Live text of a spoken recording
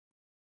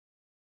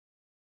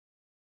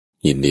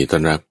ยินดีต้อ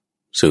นรับ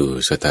สู่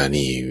สถา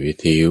นีวิ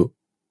ทยุ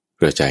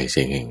กระจายเ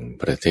สียงแห่ง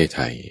ประเทศไ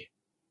ทย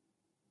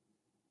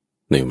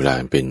ในเวลา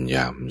เป็นย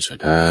ามสุด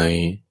ท้าย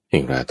แห่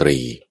งราตรี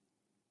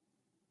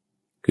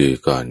คือ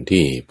ก่อน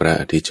ที่พระ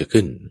อาทิตย์จะ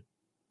ขึ้น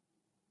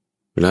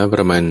เวลาป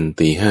ระมาณ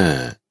ตี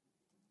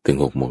 5ถึง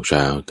 6 โมงเ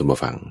ช้าท่านผู้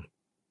ฟัง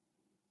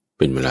เ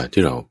ป็นเวลา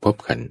ที่เราพบ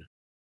กั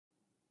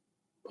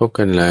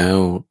นแล้ว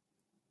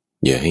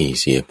อย่าให้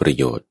เสียประ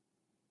โยชน์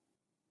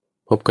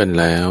พบกัน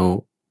แล้ว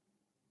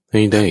ใ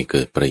ห้ได้เ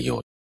กิดประโย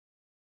ช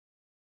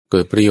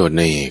น์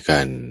ในก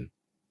าร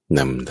น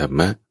ำธรร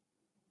มะ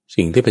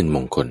สิ่งที่เป็นม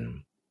งคล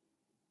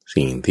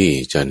สิ่งที่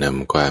จะน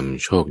ำความ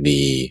โชค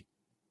ดี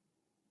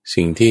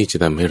สิ่งที่จะ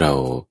ทำให้เรา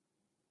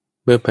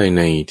เมื่อไปใ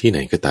นที่ไหน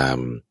ก็ตาม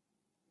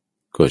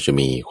ก็จะ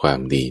มีความ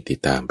ดีติด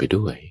ตามไป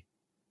ด้วย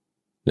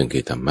นั่นคื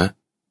อธรรมะ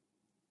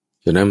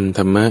จะนำธ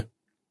รรมะ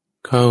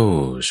เข้า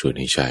สู่ใ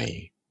นใจ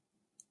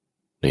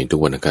ในทุก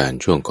วรรณการ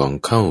ช่วงของ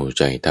เข้า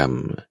ใจธรรม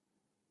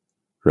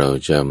เรา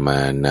จะมา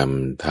น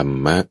ำธรร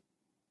มะ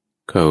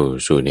เข้า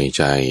สู่ในใ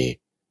จ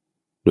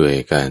ด้วย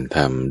การท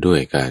ำด้วย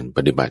การป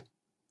ฏิบัติ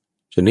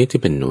ชนิด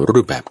ที่เป็นรู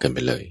ปแบบกันไป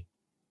เลย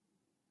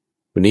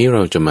วันนี้เร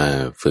าจะมา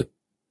ฝึก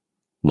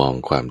มอง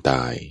ความต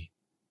าย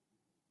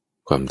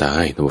ท่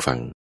านผู้ฟัง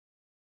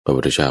พระพุ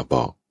ทธเจ้าบ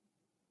อก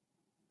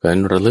การ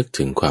ระลึก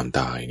ถึงความ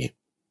ตายเนี่ย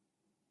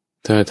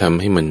ถ้าทำ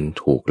ให้มัน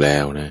ถูกแล้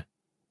วนะ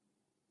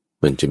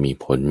มันจะมี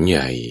ผลให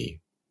ญ่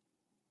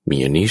มี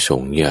อานิส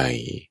งส์ใหญ่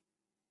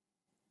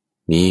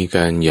มีก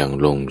ารอย่าง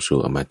ลงสู่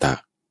อมตะ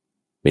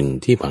เป็น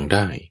ที่พังไ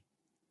ด้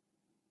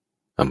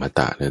อมต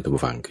ะนะท่าน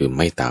ผู้ฟังคือ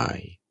ไม่ตาย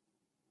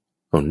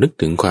เรานึก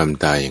ถึงความ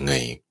ตายยังไง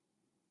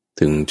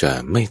ถึงจะ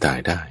ไม่ตาย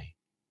ได้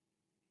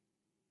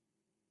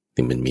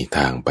นี่มันมีท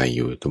างไปอ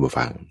ยู่ท่านผู้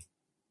ฟัง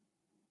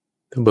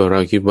ถ้าเร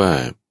าคิดว่า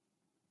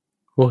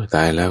โอ้ต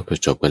ายแล้วก็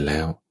จบกันแล้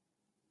ว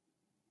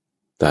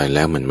ตายแ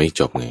ล้วมันไม่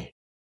จบไง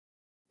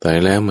ตาย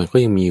แล้วมันก็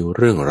ยังมีเ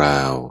รื่องรา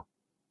ว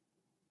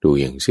ดู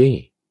อย่างสิ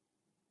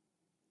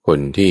ค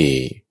นที่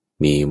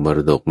มีมร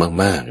ดก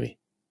มากๆนี่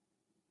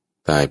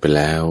ตายไปแ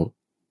ล้ว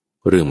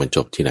เรื่องมันจ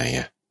บที่ไหนอ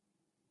ะ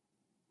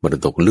มร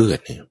ดกเลือด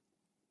เนี่ย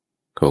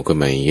เขาก็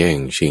ไม่แย่ง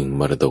ชิง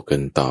มรดกกั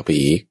นต่อไป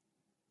อีก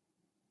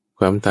ค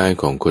วามตาย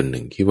ของคนห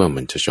นึ่งคิดว่า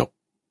มันจะจบ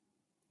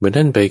มัน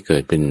ดันไปเกิ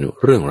ดเป็น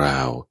เรื่องรา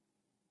ว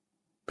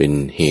เป็น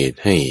เหตุ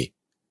ให้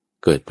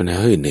เกิดปัญหา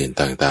อื่นๆ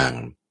ต่าง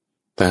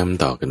ๆตาม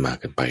ต่อกันมา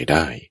กันไปไ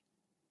ด้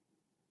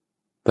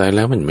ตายแ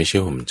ล้วมันไม่ใช่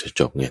ว่ามันจะ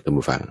จบไงท่าน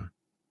ผู้ฟัง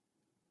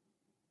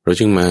เรา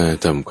จึงมา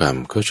ทำความ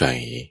เข้าใจ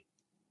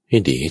ให้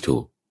ดีให้ถู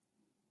ก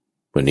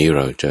วันนี้เร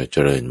าจะเจ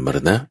ริญมร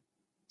ณ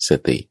ส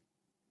ติ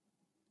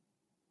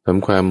ท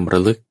ำความร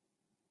ะลึก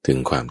ถึง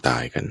ความตา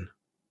ยกัน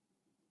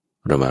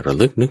เรามาระ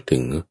ลึกนึกถึ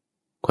ง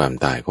ความ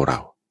ตายของเรา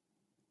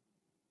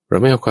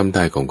ไม่เอาความต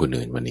ายของคน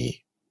อื่นวันนี้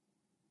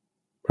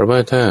เพราะว่า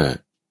ถ้า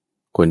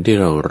คนที่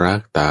เรารั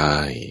กตา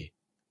ย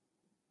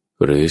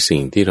หรือสิ่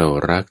งที่เรา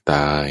รักต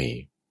าย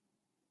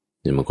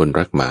อย่างบางคน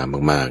รักหมา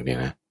มากๆเนี่ย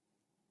นะ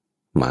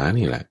หมา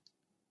นี่แหละ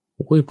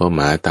พอห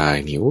มาตาย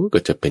นี่ก็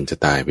จะเป็นจะ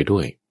ตายไปด้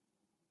วย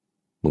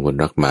บางคน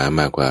รักหมา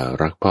มากกว่า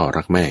รักพ่อ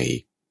รักแม่อี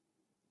ก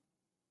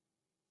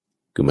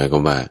คือหมายคว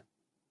ามว่า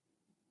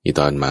อี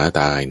ตอนหมา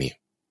ตายเนี่ย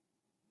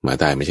หมา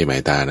ตายไม่ใช่หมา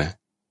ตายนะ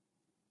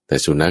แต่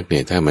สุนัขเนี่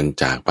ยถ้ามัน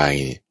จากไป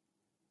เนี่ย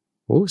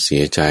เสี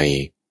ยใจ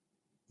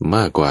ม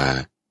ากกว่า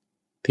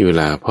ที่เว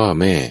ลาพ่อ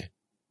แม่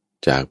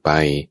จากไป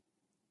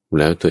แ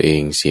ล้วตัวเอ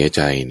งเสียใ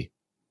จนี่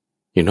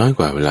ยังน้อยก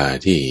ว่าเวลา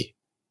ที่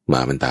หม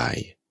ามันตาย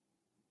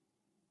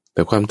แ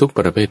ต่ความทุกข์ป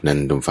ระเภทนั้น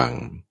ทุกฝั่ง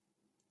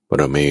เ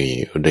ราไม่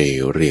ได้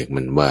เรียก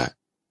มันว่า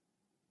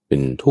เป็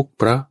นทุกข์เ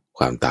พราะค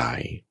วามตาย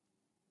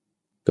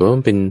แต่ว่ามั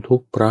นเป็นทุ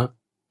กข์เพราะ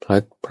พลั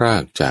ดพรา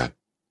กจาก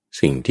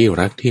สิ่งที่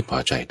รักที่พอ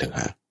ใจต่างห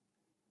าก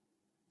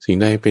สิ่ง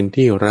ใดเป็น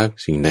ที่รัก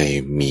สิ่งใด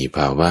มีภ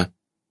าวะ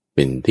เ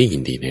ป็นที่ยิ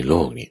นดีในโล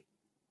กนี้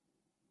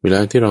เวลา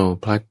ที่เรา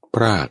พลัดพ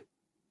ราก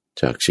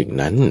จากสิ่ง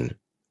นั้น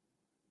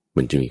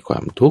มันจะมีควา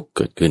มทุกข์เ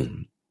กิดขึ้น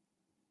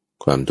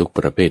ความทุกข์ป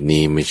ระเภท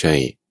นี้ไม่ใช่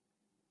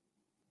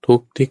ทุก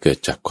ข์ที่เกิด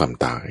จากความ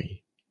ตาย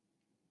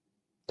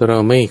แต่เรา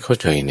ไม่เข้า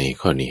ใจใน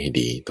ข้อนี้ให้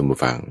ดีท่านผู้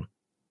ฟัง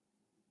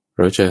เ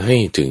ราจะให้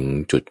ถึง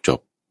จุดจบ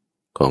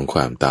ของคว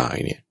ามตาย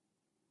เนี่ย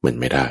มัน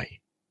ไม่ได้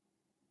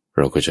เ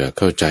ราก็จะเ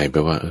ข้าใจไป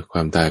ว่าคว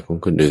ามตายของ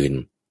คนอื่น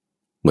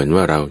เหมือน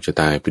ว่าเราจะ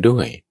ตายไปด้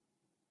วย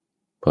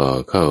พอ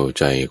เข้า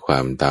ใจควา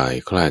มตาย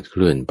คลาดเค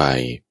ลื่อนไป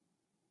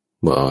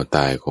เมื่อต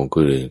ายของค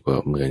นอื่นก็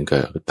เหมือนกั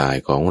บตาย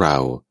ของเรา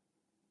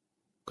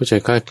ก็จะ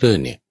คลาดเคลื่อน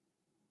เนี่ย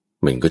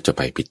มันก็จะไ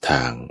ปผิดท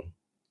าง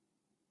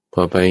พ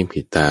อไป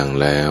ผิดทาง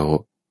แล้ว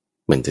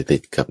มันจะติ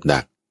ดกับ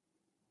ดัก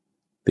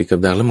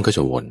แล้วมันก็จ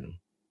ะวน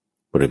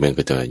บริเวณ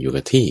ก็จะอยู่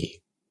กับที่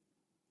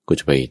ก็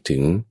จะไปถึ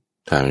ง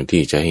ทาง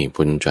ที่จะให้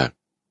พ้นจาก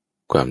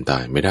ความตา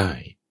ยไม่ได้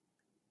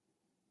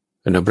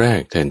อันดับแรก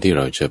แทนที่เ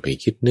ราจะไป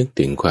คิดนึก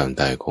ถึงความ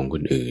ตายของค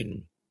นอื่น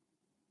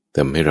ท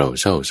ำให้เรา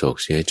เศร้าโศก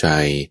เสียใจ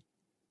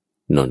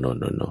โน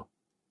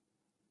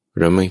เ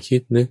ราไม่คิ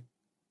ดนึก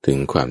ถึง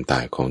ความตา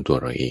ยของตัว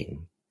เราเอง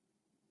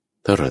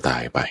ถ้าเราตา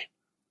ยไป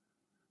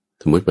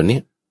สมมติวัน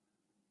นี้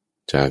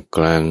จากก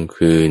ลาง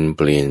คืนเ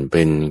ปลี่ยนเ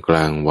ป็นกล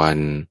างวัน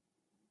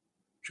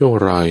ช ช่วง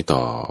รอย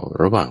ต่อ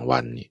ระหว่างวั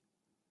นนี่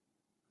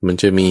มัน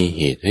จะมีเ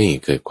หตุให้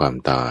เกิดความ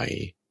ตาย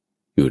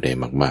อยู่ได้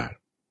มาก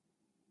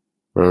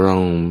ๆเราลอ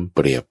งเป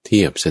รียบเที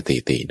ยบสถิ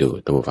ติดู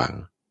ตัวฟัง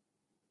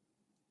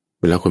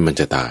เวลาคนมัน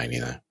จะตายเนี่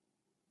ยนะ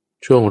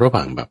ช่วงระห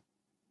ว่างแบบ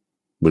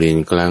เปลี่ยน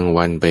กลาง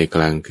วันไปก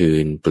ลางคื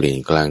นเปลี่ยน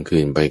กลางคื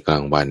นไปกลา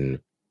งวัน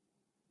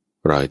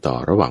รอยต่อ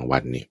ระหว่างวั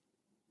นเนี่ย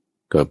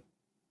กับ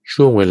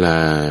ช่วงเวลา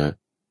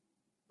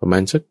ประมา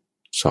ณสัก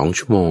2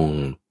 ชั่วโมง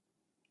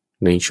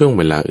ในช่วงเ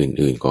วลา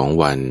อื่นๆของ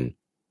วัน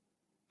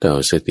แต่เอ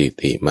าสถิ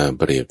ติมา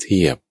เปรียบเ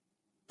ทียบ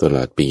ตล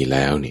อดปีแ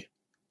ล้วเนี่ย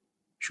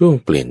ช่วง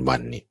เปลี่ยนวั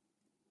นนี่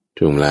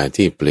ช่วงเวลา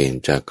ที่เปลี่ยน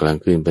จากกลาง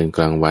คืนเป็นก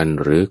ลางวัน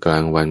หรือกลา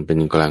งวันเป็น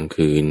กลาง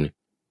คืน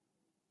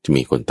จะ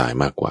มีคนตาย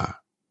มากกว่า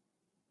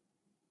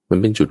มัน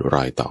เป็นจุดร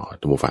อยต่อ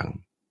ท่านผู้ฟัง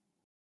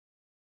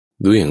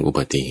ดูอย่างอุ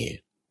บัติเ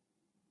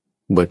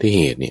ห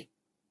ตุเนี่ย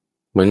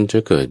มันจะ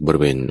เกิดบริ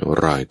เวณ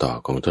รอยต่อ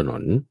ของถน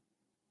น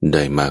ไ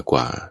ด้มากก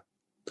ว่า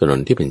ถนน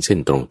ที่เป็นเส้น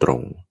ตร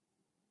ง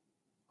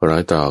ๆรอ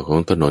ยต่อของ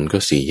ถนนก็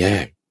4 แย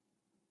ก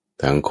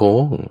ทางโค้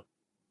ง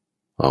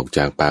ออกจ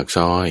ากปากซ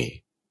อย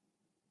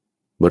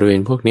บริเว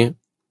ณพวกนี้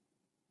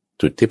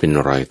จุดที่เป็น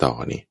รอยต่อ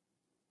นี่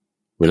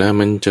เวลา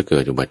มันจะเกิ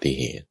ดอุบัติ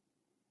เหตุ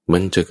มั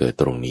นจะเกิด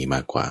ตรงนี้ม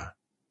ากกว่า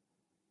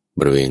บ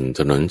ริเวณถ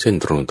นนเส้น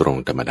ตรง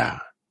ๆธรรมดา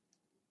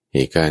เห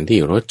ตุการณ์ที่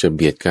รถจะเ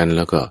บียดกันแ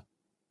ล้วก็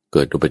เ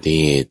กิดอุบัติ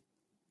เหตุ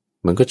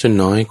มันก็จะ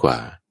น้อยกว่า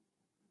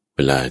เว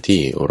ลาที่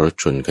รถ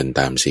ชนกัน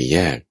ตาม4 แย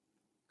ก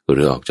ห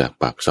รือออกจาก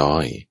ปากซอ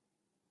ย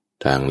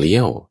ทางเลี้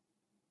ยว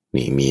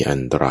นี่มีอั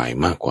นตราย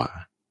มากกว่า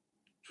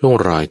ช่วง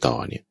รอยต่อ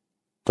เนี่ย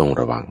ต้อง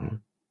ระวัง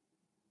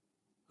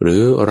หรื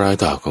อรอย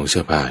ต่อของเ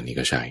สื้อผ้านี่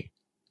ก็ใช่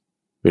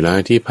เวลา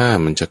ที่ผ้า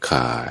มันจะข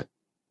าด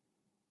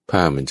ผ้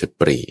ามันจะ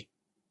ปริ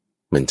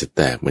มันจะแ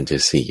ตกมันจะ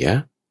เสีย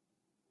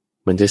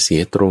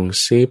ตรง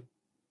ซิป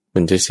มั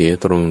นจะเสีย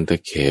ตรงตะ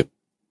เข็บ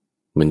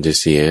มันจะ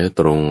เสีย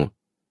ตรง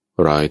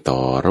รอยต่อ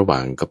ระหว่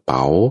างกระเป๋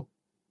า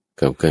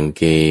กับกาง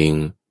เกง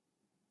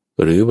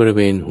หรือบริเ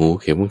วณหู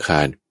เข็ม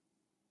ขัด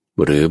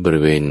หรือบ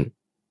ริเวณ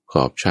ข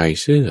อบชาย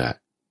เสื้อ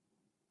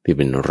ที่เ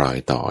ป็นรอย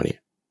ต่อเนี่ย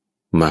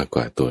มากก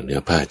ว่าตัวเนื้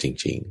อผ้าจ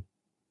ริง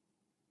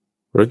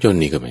ๆรถยนต์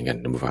นี่ก็เหมือนกัน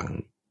ท่านผู้ฟัง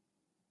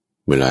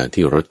เวลา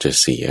ที่รถจะ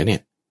เสียเนี่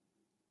ย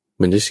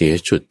มันจะเสีย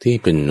จุดที่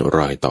เป็นร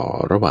อยต่อ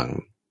ระหว่าง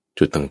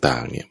จุดต่า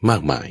งๆเนี่ยมา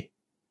กมาย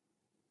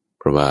เ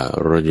พราะว่า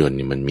รถยนต์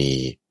นี่มันมี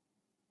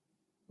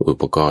อุ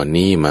ปกรณ์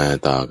นี้มา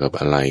ต่อกับ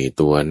อะไร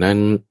ตัวนั้น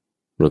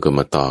แล้วก็ม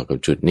าต่อกับ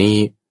จุดนี้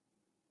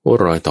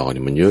รอยต่อ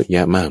นี่มันเยอะแย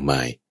ะมากม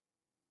าย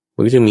มั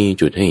นก็จะมี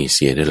จุดให้เ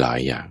สียได้หลาย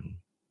อย่าง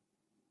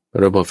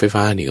ระบบไฟ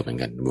ฟ้านี่ก็เหมือน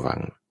กันฟั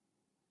ง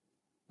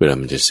เวลา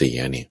มันจะเสีย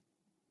เนี่ย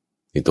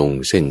ในตรง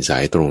เส้นสา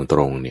ยต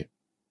รงๆเนี่ย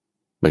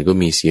มันก็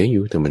มีเสียอ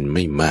ยู่แต่มันไ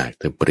ม่มาก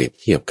ถ้าเปรียบ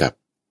เทียบกับ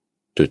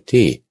จุด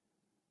ที่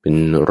เป็น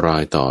รอ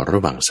ยต่อระ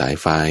หว่างสาย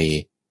ไฟ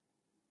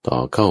ต่อ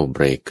เข้าเบ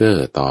รกเกอ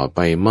ร์ต่อไป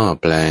หม้อ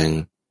แปลง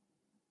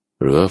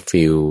หรือว่า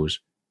ฟิวส์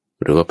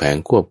หรือว่าแผง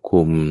ควบ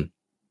คุม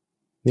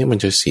เนี่ยมัน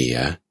จะเสีย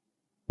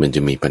มันจ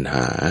ะมีปัญห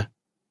า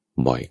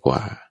บ่อยกว่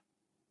า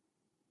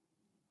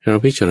เรา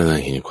พิจารณา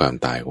เห็นความ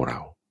ตายของเรา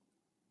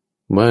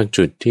ว่า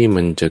จุดที่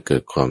มันจะเกิ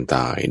ดความต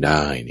ายไ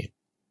ด้เนี่ย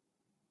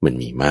มัน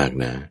มีมาก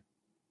นะ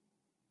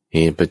เห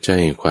ตุปัจจั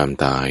ยความ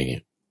ตายเนี่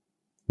ย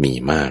มี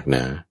มากน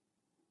ะ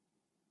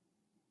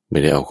ไม่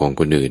ได้เอาของ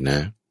คนอื่นน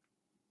ะ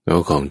เอา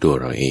ของตัว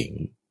เราเอง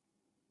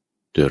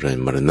เจริญ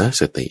มรณ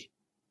สติ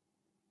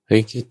ให้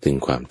คิดถึง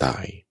ความตา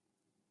ย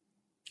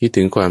คิด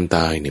ถึงความต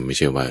ายเนี่ยไม่ใ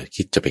ช่ว่า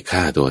คิดจะไปฆ่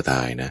าตัวต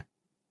ายนะ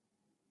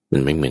มั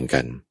นไม่เหมือน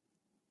กัน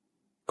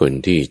คน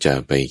ที่จะ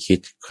ไปคิด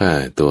ฆ่า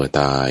ตัว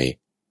ตาย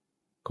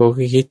ก็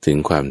คิดถึง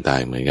ความตา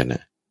ยเหมือนกันน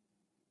ะ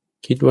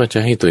คิดว่าจะ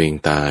ให้ตัวเอง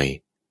ตาย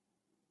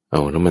เอ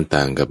าแล้วมัน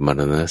ต่างกับมร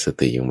ณส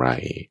ติอย่างไร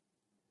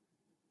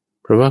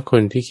เพราะว่าค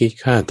นที่คิด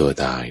ฆ่าตัว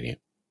ตายเนี่ย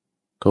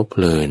เขาเพ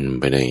ลิน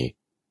ไปใน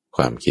ค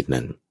วามคิด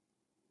นั้น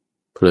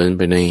เพลินไ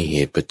ปในเห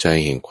ตุปัจจัย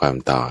แห่งความ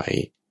ตาย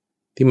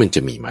ที่มันจ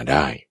ะมีมาไ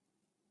ด้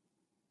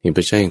เหตุ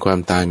ปัจจัยแห่งความ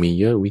ตายมี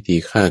เยอะวิธี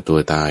ฆ่าตัว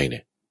ตายเนี่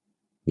ย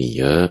มี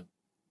เยอะ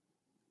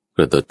ก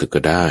ระโดดตึก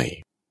ก็ได้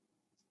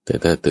แต่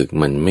ถ้าตึก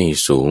มันไม่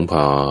สูงพ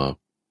อ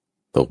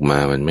ตกมา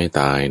มันไม่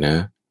ตายนะ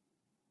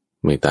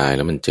ไม่ตายแ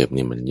ล้วมันเจ็บ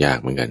นี่มันยาก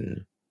เหมือนกัน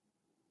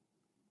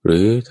หรื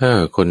อถ้า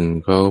คน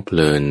เขาเพ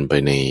ลินไป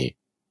ใน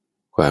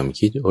ความ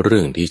คิดเรื่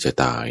องที่จะ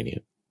ตายเนี่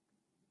ย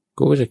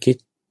ก็จะคิด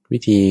วิ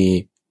ธี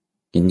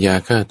กินยา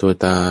ฆ่าตัว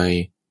ตาย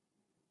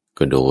ก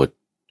ระโดด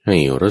ให้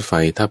รถไฟ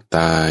ทับต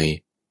าย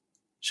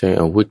ใช้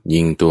อาวุธ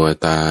ยิงตัว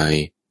ตาย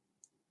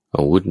อ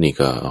าวุธนี่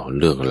ก็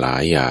เลือกหลา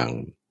ยอย่าง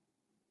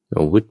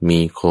อาวุธมี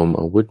คม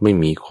อาวุธไม่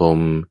มีคม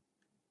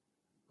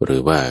หรื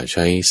อว่าใ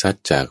ช้ซัด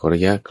จากระ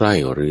ยะใกล้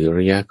หรือร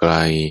ะยะไกล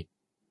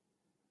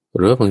ห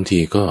รือบางที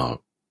ก็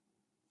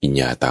กิน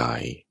ยาตา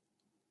ย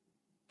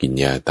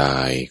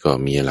ก็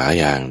มีหลาย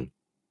อย่าง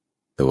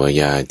แต่ว่า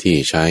ยาที่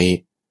ใช้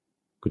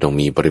ก็ต้อง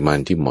มีปริมาณ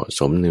ที่เหมาะ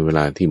สมในเวล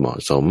าที่เหมาะ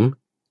สม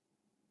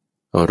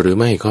หรือ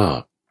ไม่ก็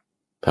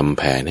ทำแ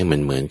ผนให้มั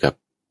นเหมือนกับ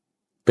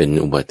เป็น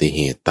อุบัติเห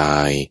ตุตา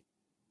ย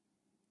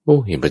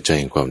เหตุปัจจัย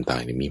แห่งความตา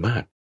ยนี่มีมา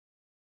ก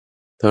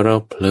ถ้าเรา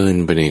เพลิน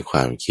ไปในคว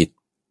ามคิด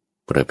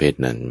ประเภท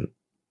นั้น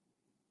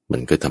มั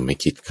นก็ทำให้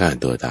คิดฆ่า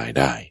ตัวตาย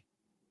ได้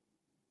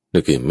นั่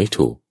นคือไม่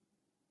ถูก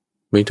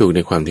ใน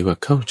ความที่ว่า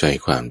เข้าใจ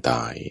ความต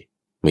าย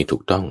ไม่ถู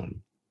กต้อง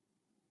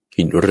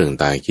คิดเรื่อง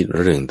ต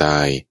า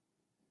ย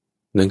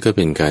นั่นก็เ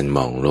ป็นการม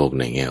องโลก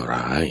ในแง่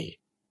ร้าย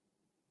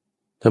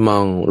ถ้ามอ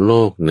งโล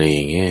กใน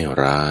แง่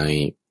ร้าย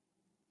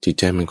จิต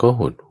ใจมันก็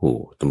หดหู่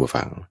ท่านผู้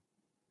ฟัง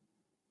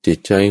จิต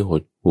ใจห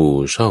ดหู่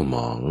เศร้าหม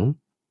อง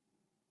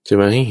จะ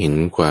มาให้เห็น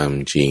ความ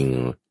จริง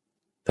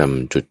ท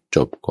ำจุดจ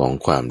บของ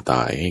ความต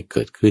ายให้เ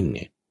กิดขึ้นเ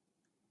นี่ย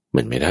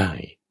มันไม่ได้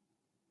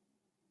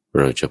เ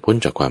ราจะพ้น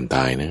จากความต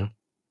ายนะ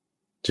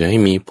จะให้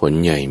มีผล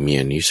ใหญ่มี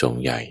อานิสง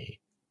ส์ใหญ่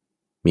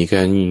มีก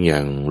ารยั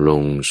งล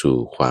งสู่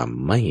ความ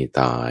ไม่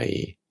ตาย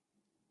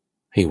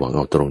ให้หวังเ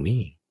อาตรง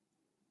นี้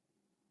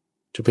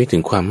จะไปถึ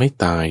งความไม่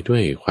ตายด้ว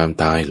ยความ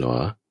ตายเหรอ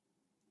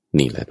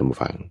นี่แหละท่านผู้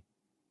ฟัง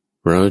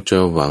เราจะ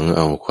หวังเ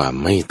อาความ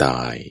ไม่ต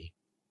าย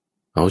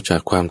เอาจา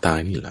กความตาย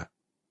นี่แหละ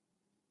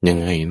ยัง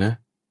ไงนะ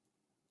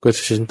ก็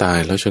ถ้าฉันตาย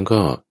แล้วฉันก็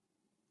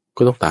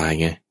ต้องตาย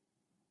ไง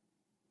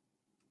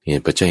เห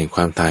ตุปัจจัยแห่งค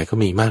วามตายก็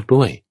มีมาก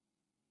ด้วย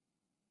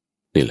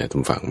นี่แหละท่า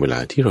นฟังเวลา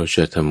ที่เราจ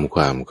ะทำค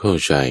วามเข้า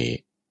ใจ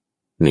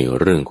ใน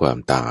เรื่องความ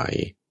ตาย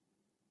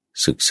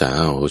ศึกษา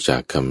เอาจา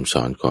กคำส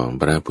อนของ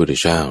พระพุทธ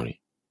เจ้านี่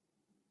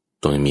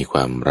ต้องมีคว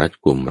ามรัด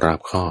กุมรอ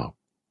บคอบ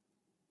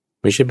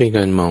ไม่ใช่เป็นก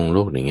ารมองโล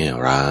กในแง่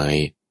ร้าย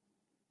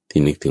ที่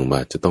นึกถึงว่า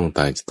จะต้องต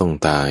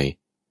าย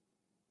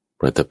เพ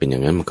ราะถ้าเป็นอย่า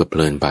งนั้นมันก็เพ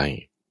ลินไป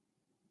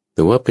แ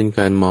ต่ว่าเป็นก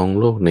ารมอง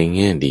โลกในแ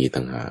ง่ดีต่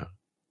างหาก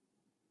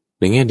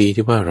ในแง่ดี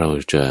ที่ว่าเรา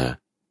จะ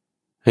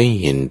ให้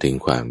เห็นถึง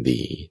ความ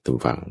ดีท่าน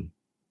ฟัง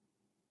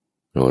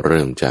เราเ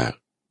ริ่มจาก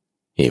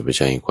เหตุปัจ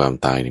จัยความ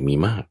ตายมี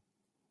มาก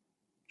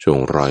ช่วง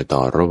รอยต่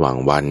อระหว่าง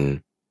วัน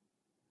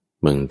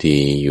บางที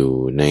อยู่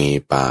ใน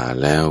ป่า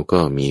แล้วก็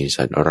มี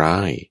สัตว์ร้า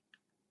ย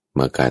ม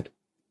ากัด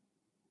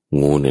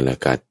งูนี่แหละ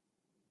กัด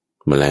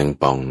แมลง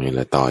ป่องนี่แห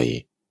ละต่อย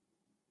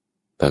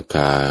ตะข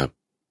าบ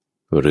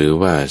หรือ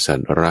ว่าสัต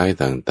ว์ร้าย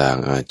ต่าง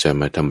ๆอาจจะ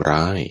มาทำ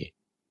ร้าย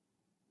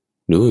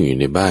หนูอยู่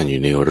ในบ้านอ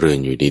ยู่ในเรือน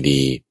อยู่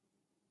ดี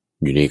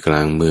ๆอยู่ในกล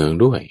างเมือง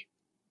ด้วย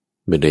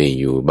ไม่ได้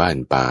อยู่บ้าน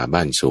ป่าบ้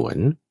านสวน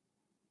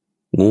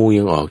งู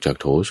ยังออกจาก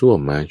โถส้วม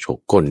มาฉก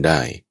ก้นไ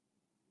ด้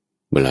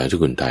เวลาที่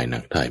คุณตายหนั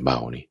กตายเบา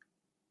นี่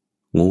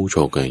งูฉ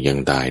กยัง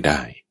ตายได้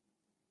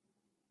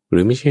หรื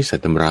อไม่ใช่สัต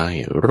ว์ทำร้าย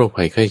โรค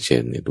ภัยไข้เจ็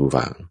บในตัว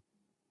ฝัง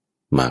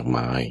มากม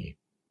าย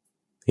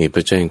เหตุ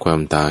ปัจจัยความ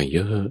ตายเย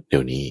อะเดี๋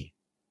ยวนี้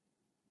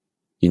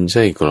กินไ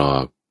ส้กรอ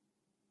ก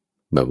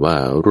แบบว่า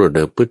รวดเ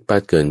ร็วปึ๊ดปั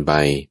ดเกินไป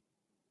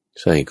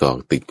ไส้กรอก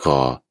ติดคอ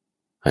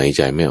หายใ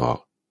จไม่ออก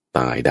ต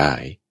ายได้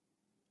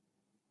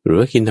หรื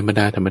อกินธรรมด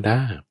า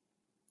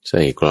ไ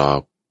ส้กรอ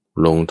ก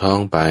ลงท้อง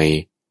ไป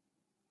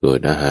เกิด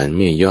อาหารไ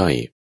ม่ย่อย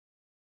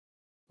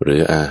หรื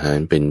ออาหาร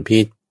เป็น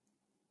พิษ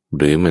ห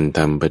รือมันท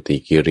ำปฏิ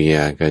กิริย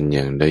ากันอ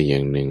ย่างใดอย่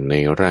างหนึ่งใน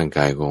ร่างก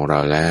ายของเรา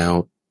แล้ว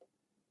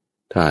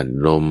ธาตุ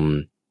ลม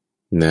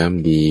น้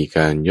ำดีก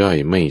ารย่อย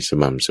ไม่ส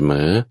ม่ำเสม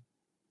อ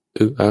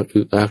อึก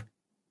อัก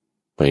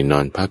ไปนอ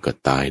นพักก็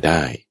ตายไ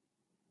ด้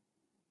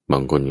บา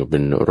งคนก็เป็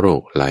นโร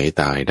คไหล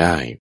ตายได้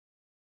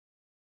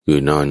คือ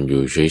นอนอ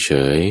ยู่เฉ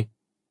ย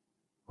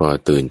ๆพอ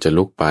ตื่นจะ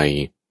ลุกไป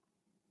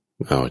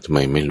ทำไม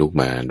ไม่ลุก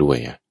มาด้วย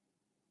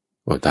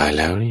ตาย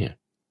แล้วเนี่ย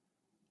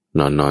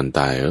นอนต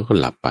ายแล้วก็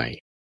หลับไป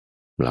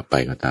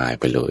ก็ตาย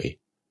ไปเลย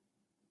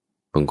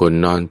บางคน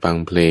นอนฟัง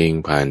เพลง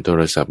ผ่านโท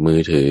รศัพท์มื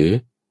อถือ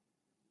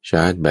ช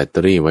าร์จแบตเต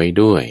อรี่ไว้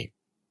ด้วย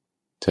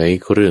ใช้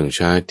เครื่องช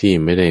าร์จที่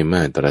ไม่ได้ม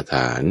าตรฐ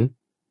าน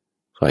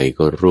ไฟ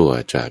ก็รั่ว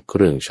จากเค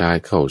รื่องชาร์จ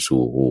เข้า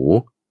สู่หู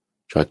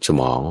ช็อตส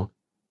มอง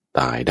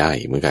ตายได้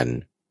เหมือนกัน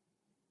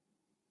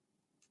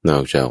นอ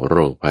กจากโร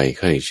คภัยไ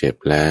ข้เจ็บ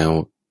แล้ว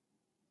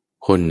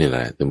คนนี่แหล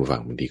ะท่านผู้ฟั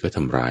งบางทีก็ท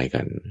ำร้าย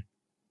กัน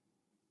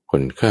ค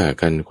นฆ่า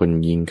กันคน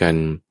ยิงกัน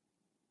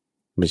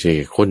ไม่ใช่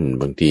คน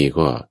บางที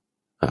ก็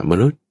ม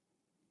นุษ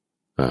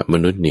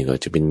ย์นี่ก็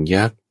จะเป็น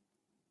ยักษ์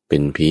เป็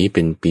นผีเ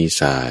ป็นปี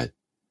ศาจ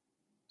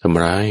ท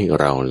ำร้าย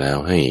เราแล้ว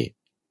ให้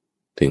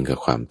ถึงกับ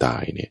ความตา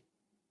ยเนี่ย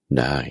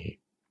ได้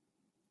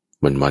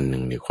วันห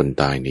นึ่งเนี่ยคน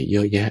ตายเนี่ยเย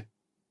อะแยะ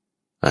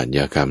อาชญ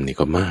ากรรมนี่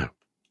ก็มาก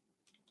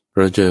เร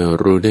าจะ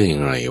รู้ได้อย่า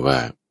งไรว่า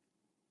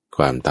ค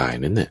วามตาย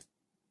นั้นเนี่ย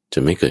จะ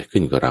ไม่เกิด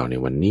ขึ้นกับเราใน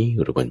วันนี้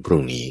หรือวันพรุ่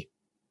งนี้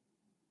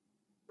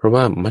เพราะ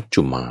ว่ามัจ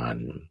จุมาน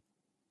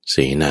เส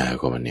นา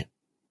ของมันเนี่ย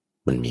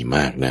มันมีม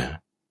ากนะ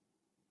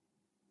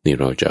นี่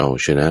เราจะเอา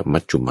ชนะมั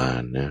จจุมา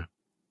นนะ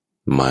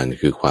มัน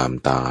คือความ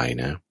ตาย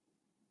นะ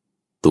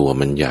ตัว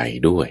มันใหญ่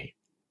ด้วย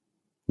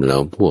แล้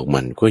วพวก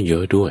มันก็เยอ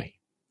ะด้วย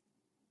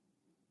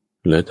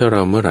แล้วถ้าเร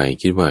าเมื่อไหร่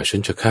คิดว่าฉั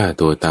นจะฆ่า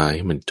ตัวตายใ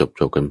ห้มันจบ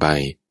กันไป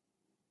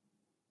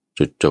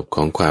จุดจบข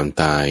องความ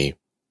ตาย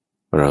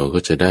เราก็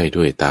จะได้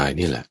ด้วยตาย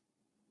นี่แหละ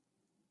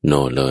โน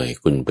เลย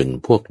คุณเป็น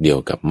พวกเดียว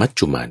กับมัจ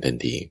จุมานทัน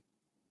ที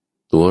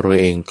ตัวเรา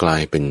เองกลา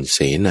ยเป็นเส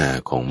นา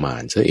ของมา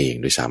รซะเอง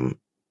ด้วยซ้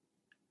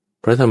ำ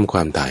เพราะทำคว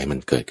ามตายมัน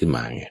เกิดขึ้นม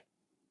าไง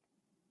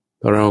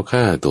เรา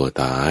ฆ่าตัว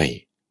ตาย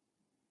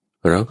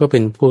เราก็เป็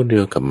นพวกเดี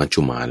ยวกับมัจ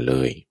จุมานเล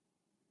ย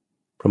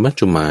เพราะมัจ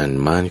จุมา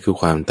นคือ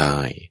ความตา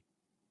ย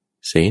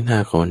เสนา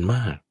ของมันม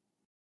าก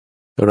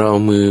เราเอา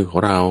มือของ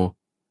เรา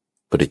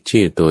ประชิ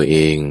ดตัวเอ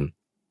ง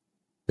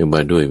ไม่ว่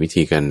าด้วยวิ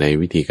ธีการใด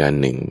วิธีการ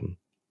หนึ่ง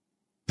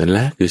นั่นแหล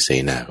ะคือเส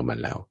นาของมัน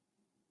แล้ว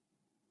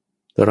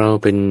เรา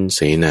เป็นเส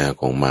นา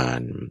ของมา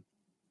ร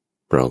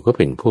เราก็เ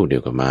ป็นพวกเดีย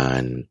วกับมา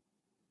ร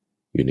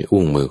อยู่ใน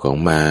อุ้งมือของ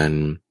มาร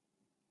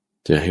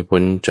จะให้พ้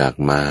นจาก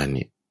มารเ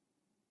นี่ย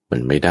มั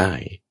นไม่ได้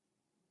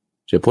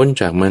จะพ้น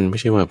จากมันไม่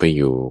ใช่ว่าไปอ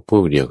ยู่พว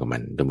กเดียวกับมั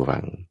นท่านผู้ฟั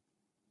ง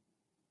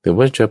แต่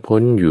ว่าจะพ้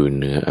นอยู่เ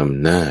หนืออ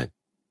ำนาจ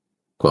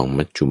ของ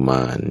มัจจุม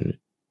าร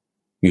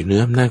อยู่เหนื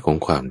ออำนาจของ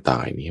ความตา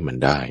ยนี้มัน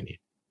ได้เนี่ย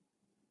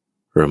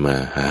เรามา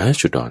หา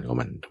จุดอ่อนของ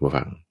มันท่านผู้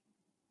ฟัง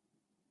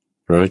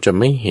เราจะ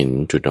ไม่เห็น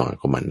จุดอ่อน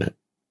ของมันนะ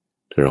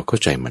แต่เราเข้า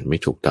ใจมันไม่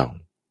ถูกต้อง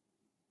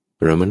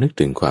เรามานึก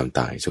ถึงความ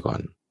ตายซะก่อ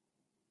น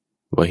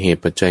ว่าเห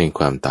ตุปัจจัย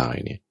ความตาย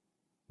เนี่ย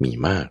มี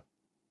มาก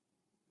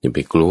อย่าไป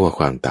กลัว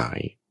ความตาย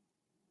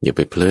อย่าไ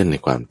ปเพลินใน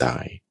ความตา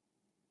ย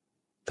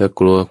ถ้า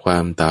กลัวควา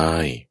มตา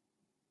ย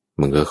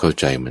มันก็เข้า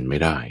ใจมันไม่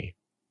ได้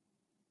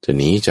จะห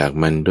นีจาก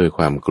มันด้วยค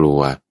วามกลัว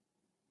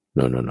โน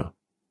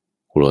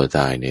กลัวต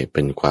ายเนี่ยเ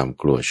ป็นความ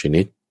กลัวช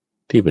นิด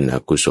ที่เป็นอ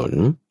กุศล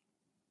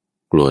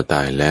กลัวต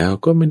ายแล้ว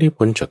ก็ไม่ได้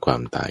พ้นจากควา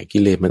มตายกิ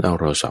เลสมันเอา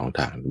เราสอง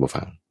ทางมา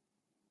ฟัง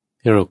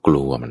ให้เราก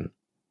ลัวมัน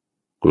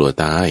กลัว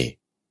ตาย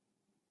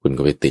คุณ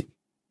ก็ไปติด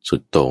สุ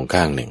ดโต่ง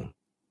ข้างหนึ่ง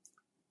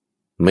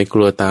ไม่ก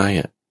ลัวตาย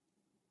อ่ะ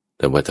แ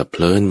ต่ว่าจะเพ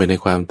ลินไปใน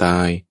ความตา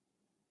ย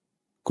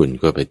คุณ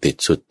ก็ไปติด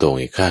สุดโต่ง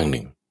อีกข้างห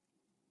นึ่ง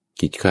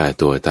คิดฆ่า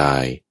ตัวตา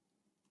ย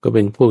ก็เ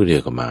ป็นพวกเดีย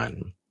วกับมาร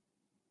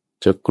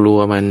จะกลัว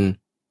มัน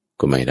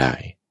ก็ไม่ได้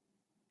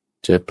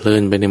จะเพลิ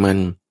นไปในมัน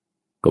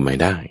ก็ไม่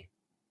ได้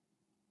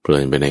เพลิ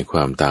นไปในคว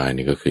ามตาย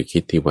นี่ก็คือคิ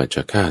ดที่ว่าจ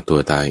ะฆ่าตัว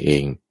ตายเอ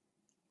ง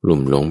หลุ่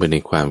มหลงไปใน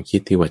ความคิ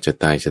ดที่ว่าจะ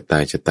ตาย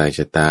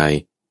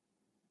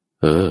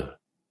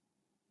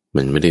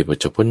มันไม่ได้ว่า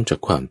จะพ้นจาก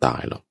ความตา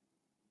ยหรอก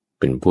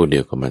เป็นพวกเดี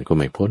ยวกับมันก็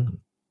ไม่พ้น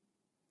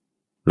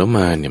แล้วม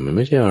าเนี่ยมันไ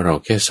ม่ใช่เอาเรา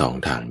แค่สอง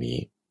ทางนี้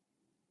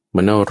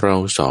มันเอาเรา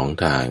สอง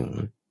ทาง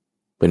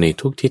ไปใน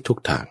ทุกทิศทุก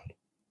ทาง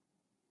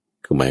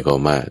คือหมายความ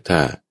ว่าถ้า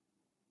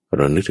เร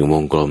านึกถึงว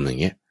งกลมอย่า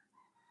งเงี้ย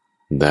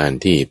ด้าน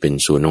ที่เป็น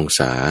0 อง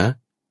ศา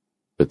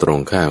ก็ตรง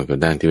ข้ามกับ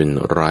ด้านที่เป็น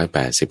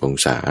180 อง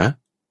ศา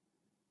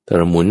แต่เ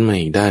ราหมุนมา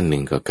อีกด้านหนึ่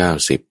งก็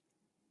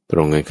90ตร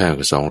งกันข้าม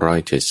กับ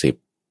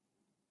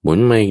270หมุน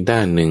มาอีกด้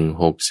านหนึ่ง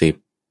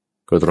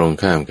60ก็ตรง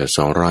ข้ามกับ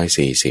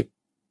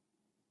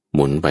240ห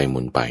มุนไป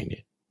เนี่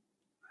ย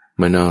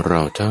มันเอาเร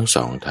าทั้งส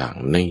องทาง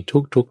ใน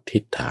ทุกทิ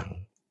ศทาง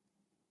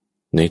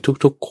ใน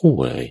ทุกคู่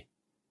เลย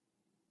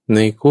ใน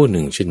คู่ห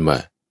นึ่งเช่นว่า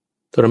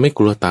ถ้าเราไม่ก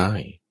ลัวตา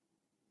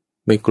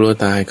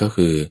ยก็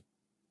คือ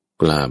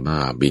กล้าบ้า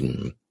บิน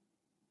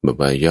แบบ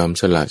ว่ายอม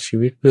สละชี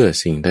วิตเพื่อ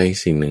สิ่งใด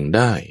สิ่งหนึ่งไ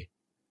ด้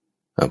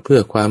เพื่อ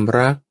ความ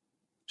รัก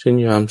ฉัน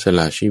ยอมสล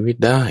ะชีวิต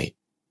ได้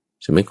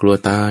ฉันไม่กลัว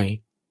ตาย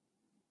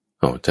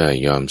ถ้า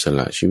ยอมสล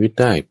ะชีวิต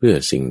ได้เพื่อ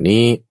สิ่ง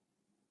นี้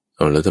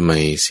แล้วทำไม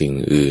สิ่ง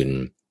อื่น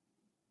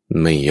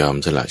ไม่ยอม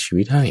สละชี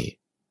วิตให้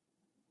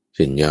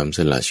ฉันยอมส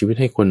ละชีวิต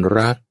ให้คน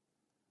รัก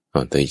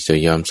แต่จะ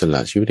ยอมสล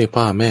ะชีวิตให้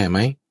พ่อแม่ไหม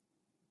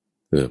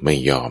ไม่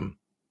ยอม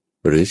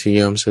หรือจะ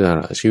ยอมส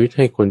ละชีวิตใ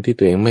ห้คนที่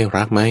ตัวเองไม่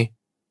รักไหม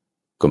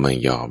ก็ไม่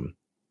ยอม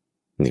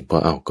นี่เพรา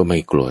ะก็ไม่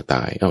กลัวต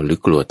ายหรือ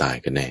กลัวตาย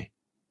กันแน่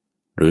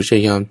หรือจะ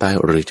ยอมตาย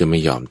หรือจะไม่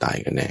ยอมตาย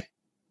กันแน่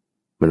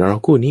มันเอาเรา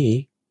คู่นี้อี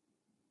ก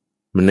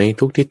มันใน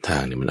ทุกทิศทา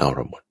งเนี่ยมันเอาเร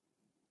าหมด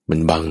มัน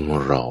บัง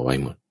เราไว้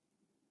หมด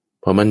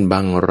เพราะมันบั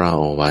งเรา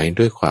เอาไว้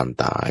ด้วยความ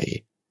ตาย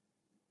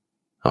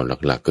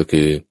หลักๆก็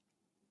คือ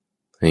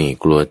ให้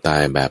กลัวตา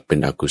ยแบบเป็น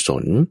อกุศ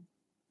ล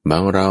บั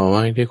งเราไ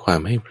ว้ด้วยควา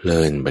มให้เพลิ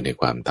นไปใน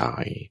ความตา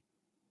ย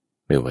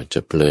ไม่ว่าจะ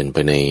เพลินไป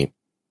ใน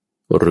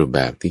รูปแบ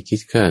บที่คิด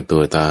ฆ่าตั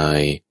วตาย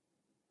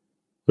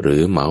หรื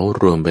อเหมา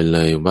รวมไปเล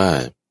ยว่า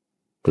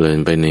เพลิน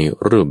ไปใน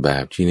รูปแบ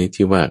บชนิด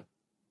ที่ว่า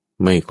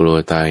ไม่กลัว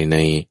ตายใน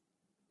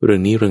เรื่อ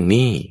งนี้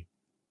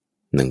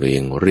นั่นก็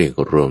ยังเรียก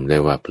รวมได้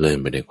ว่าเพลิน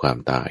ไปในความ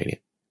ตายเนี่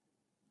ย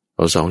เอ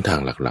าสองทาง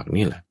หลักๆ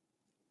นี่แหละ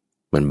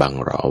มันบัง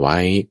เราไว้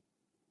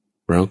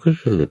เราก็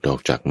จะหลุดออก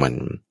จากมัน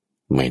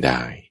ไม่ไ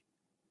ด้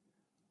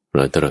เร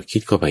าแต่เราคิ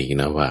ดเข้าไปอีก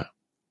นะว่า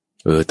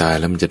ตาย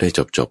แล้วมันจะได้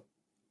จบ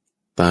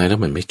ตายแล้ว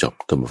มันไม่จบ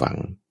ตัวฝัง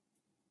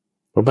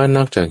เพราะบ้านน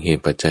อกจากเห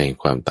ตุปัจจัย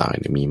ความตาย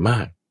เนี่ยมีมา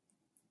ก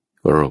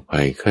โรค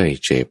ภัยไข้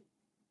เจ็บ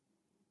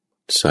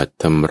สัตว์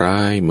ทำร้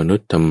ายมนุษ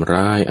ย์ทำ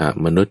ร้าย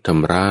มนุษย์ท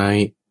ำร้าย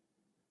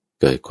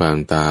เกิดความ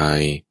ตาย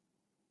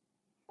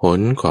ผล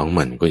ของ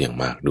มันก็อย่าง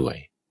มากด้วย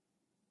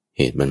เ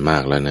หตุมันมา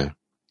กแล้วนะ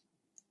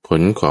ผ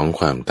ลของ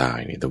ความตาย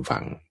เนี่ยตัวฝั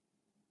ง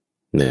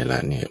เ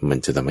นี่ยมัน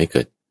จะทำให้เ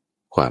กิด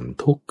ความ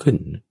ทุกข์ขึ้น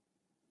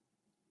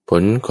ผ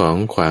ลของ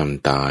ความ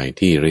ตาย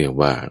ที่เรียก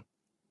ว่า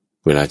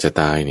เวลาจะ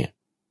ตายเนี่ย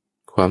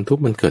ความทุก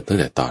ข์มันเกิดตั้ง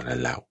แต่ตอนนั้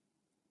นแล้ว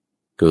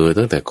เกิด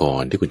ตั้งแต่ก่อ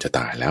นที่คุณจะ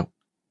ตายแล้ว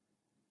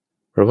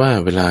เพราะว่า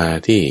เวลา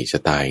ที่จะ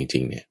ตายจ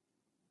ริงๆเนี่ย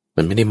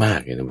มันไม่ได้มาก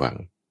เลยนะฟัง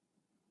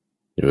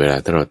เวลา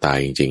ถ้าเราตาย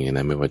จริงๆน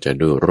ะไม่ว่าจะ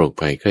ด้วยโรค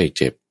ภัยไข้เ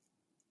จ็บ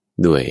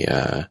ด้วย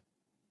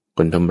ค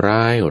นทำร้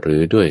ายหรื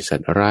อด้วยสั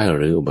ตว์ร้ายห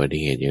รืออุบัติ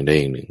เหตุอย่างใด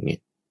อย่างหนึ่งเนี่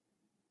ย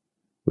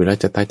เวลา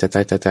จะตาย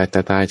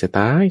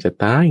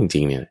จ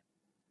ริงๆเนี่ย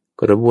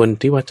กระบวน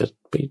ที่ว่าจะ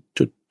ไป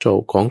จุดจ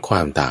บของคว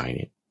ามตายเ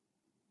นี่ย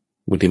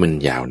บางทีมัน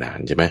ยาวนาน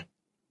ใช่ไหม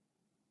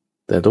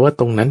แต่ แต่ว่า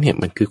ตรงนั้นเนี่ย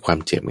มันคือความ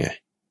เจ็บไง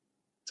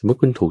สมมติ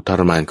คุณถูกท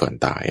รมานก่อน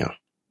ตาย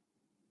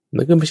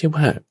นั่นก็ไม่ใช่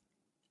ว่า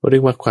เรี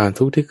ยกว่าความ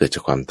ทุกข์ที่เกิดจ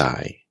ากความตา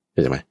ยเข้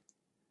าใจไหม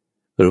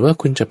หรือว่า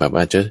คุณจะแบบ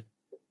อาจจะ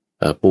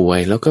ป่วย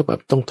แล้วก็แบ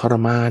บต้องทร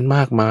มานม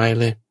ากมาย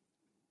เลย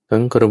ทั้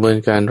งกระบวน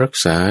การรัก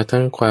ษาทั้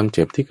งความเ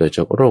จ็บที่เกิดจ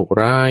ากโรค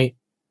ร้าย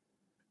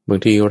บาง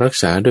ทีรัก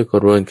ษาด้วยกร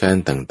ะบวนการ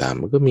ต่างๆ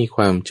มันก็มีค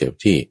วามเจ็บ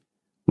ที่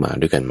มา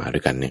ด้วยกัน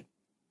เนี่ย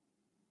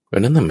เพรา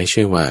ะนั้นไม่ใ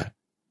ช่ว่า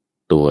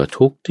ตัว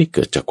ทุกข์ที่เ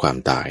กิดจากความ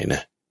ตายน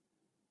ะ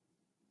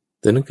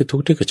แต่นั่นคือทุก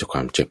ข์ที่เกิดจากคว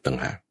ามเจ็บต่าง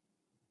หาก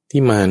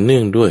ที่มาเนื่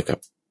องด้วยกับ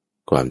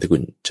ความที่คุ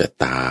ณจะ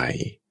ตาย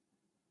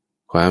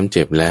ความเ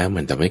จ็บแล้ว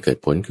มันทำให้เกิด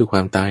ผลคือคว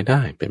ามตายไ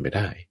ด้เป็นไปไ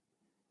ด้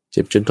เ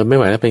จ็บจนทนไม่ไ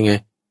หวแล้วเป็นไง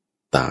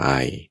ตา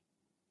ย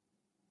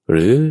ห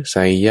รือใ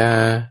ส่ยา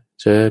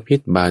เจอพิษ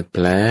บาดแผ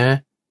ล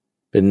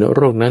เป็นโร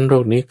คนั้นโร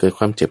คนี้เกิด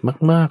ความเจ็บ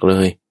มากๆเล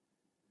ย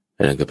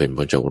อันนั้นก็เป็นผ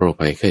ลจากโรค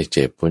ภัยไข้เ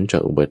จ็บผลจา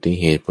กอุบัติ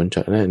เหตุผลจ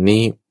ากนั่น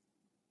นี้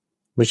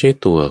ไม่ใช่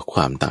ตัวคว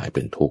ามตายเ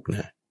ป็นทุกข์น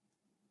ะ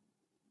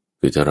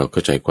คือถ้าเราเข้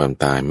าใจความ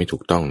ตายไม่ถู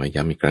กต้องนะ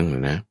ย้ำอีกครั้งหนึ่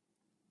งนะ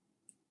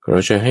เรา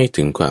จะให้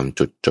ถึงความ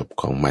จุดจบ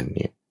ของมันเ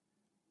นี่ย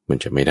มัน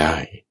จะไม่ได้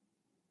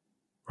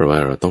เพราะว่า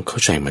เราต้องเข้า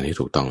ใจมันให้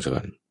ถูกต้องซะก่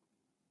อน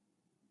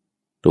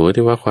ตัว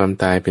ที่ว่าความ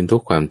ตายเป็นทุ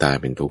กข์ความตาย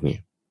เป็นทุกข์เนี่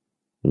ย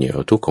เดี๋ยว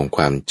ทุกข์ของค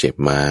วามเจ็บ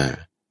มา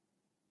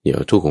เดี๋ยว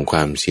ทุกข์ของคว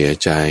ามเสีย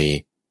ใจ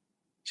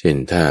เช่น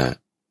ถ้า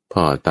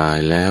พ่อตาย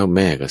แล้วแ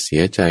ม่ก็เสี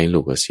ยใจลู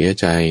กก็เสีย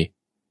ใจ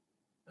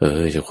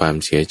จากความ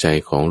เสียใจ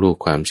ของลูก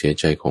ความเสีย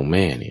ใจของแ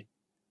ม่เนี่ย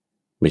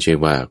ไม่ใช่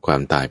ว่าควา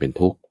มตายเป็น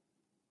ทุกข์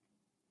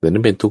แต่นั้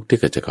นเป็นทุกข์ที่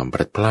เกิดจากความพ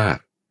ลัดพราก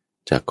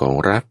จากของ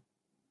รัก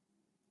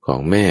ของ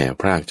แม่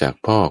พรากจาก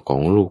พ่อขอ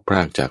งลูกพร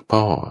ากจาก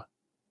พ่อ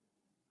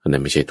อันนั้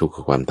นไม่ใช่ทุกข์ข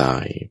องความตา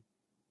ย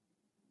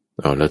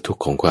แล้วทุก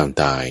ข์ของความ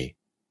ตาย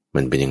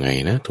มันเป็นยังไง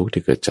นะทุกข์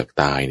ที่เกิดจาก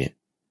ตายเนี่ย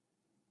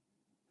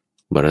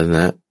มรณ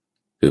ะ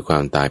คือควา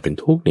มตายเป็น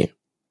ทุกข์เนี่ย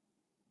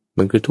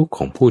มันคือทุกข์ข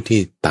องผู้ที่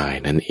ตาย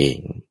นั่นเอง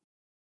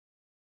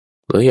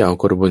แล้วอย่าเอา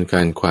กระบวนก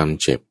ารความ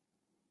เจ็บ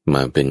ม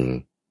าเป็น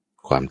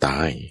ความตา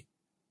ย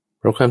เ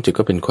พราะความเจ็บ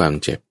ก็เป็นความ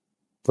เจ็บ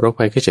โรค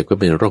ภัยแค่เจ็บก็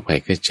เป็นโรคภัย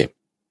แค่เจ็บ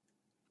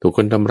ถูกค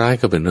นทำร้าย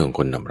ก็เป็นเรื่องของ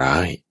คนทำร้า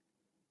ย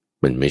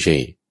มันไม่ใช่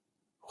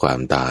ความ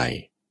ตาย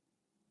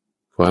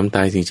ความต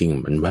ายจริง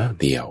ๆมันแวบ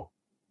เดียว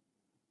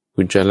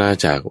คุณจะลา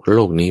จากโล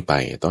กนี้ไป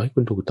ต่อให้คุ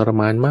ณถูกทร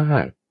มานมา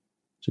ก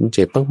จนเ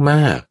จ็บม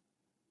าก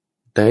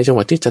ๆแต่จังห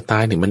วะที่จะตา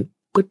ยเนี่ยมัน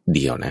ปึ๊ดเ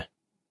ดียวนะ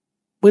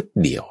ปึ๊ด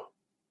เดียว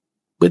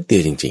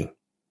จริง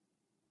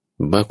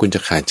ๆว่าคุณจะ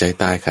ขาดใจ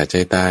ตาย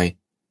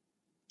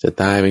จะ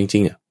ตายจ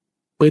ริง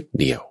ๆปึ๊ด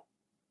เดียว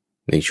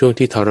ในช่วง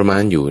ที่ทรมา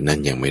นอยู่นั่น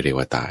ยังไม่เรียก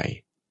ว่าตาย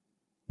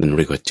นั่นเ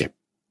รียกว่าเจ็บ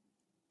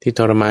ที่ท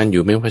รมานอ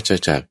ยู่ไม่ว่าจะ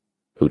จาก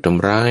ถูกท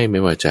ำร้ายไม่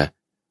ว่าจะ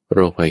โร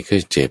คภัยไข้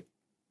เจ็บ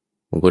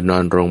บางคนนอ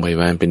นโรงพย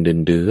าบาลเป็นเ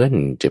ดือน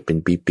เจ็บเป็น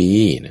ปี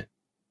ๆนะ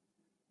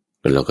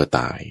แล้วก็ต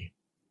าย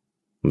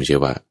ไม่ใช่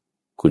ว่า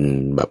คุณ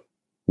แบบ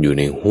อยู่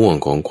ในห่วง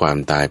ของความ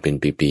ตายเป็น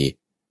ปี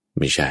ๆ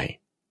ไม่ใช่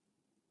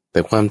แต่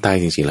ความตาย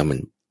จริงๆแล้วมัน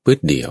ปึ๊ด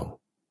เดียว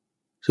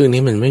ซึ่ง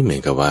นี้มันไม่เหมือ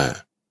นกับว่า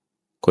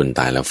คน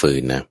ตายแล้วฟื้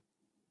นนะ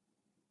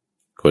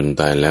คน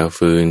ตายแล้ว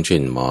ฟื้นเช่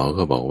นหมอ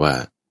ก็บอกว่า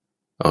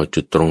เอา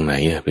จุดตรงไหน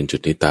เป็นจุ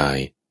ดที่ตาย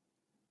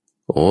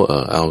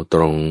เอาต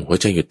รงหัว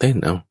ใจหยุดเต้น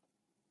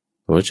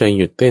หัวใจ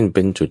หยุดเต้นเ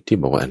ป็นจุดที่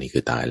บอกว่าอันนี้คื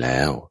อตายแล้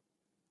ว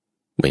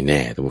ไม่แน่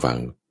ท่านผู้ฟัง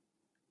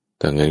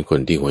ถ้างั้นคน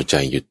ที่หัวใจ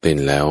หยุดเต้น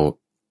แล้ว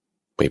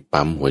ไป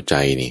ปั๊มหัวใจ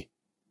นี่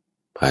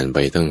ผ่านไป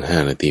ตั้ง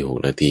5 นาที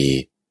6 นาที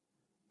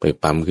ไป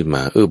ปั๊มขึ้นม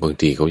าบาง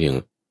ทีเขายัง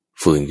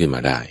ฟื้นขึ้นม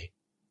าได้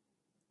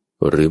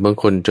หรือบาง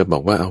คนจะบอ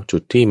กว่าเอาจุ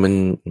ดที่มัน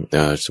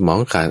สมอง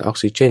ขาดออก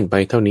ซิเจนไป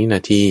เท่านี้น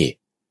าที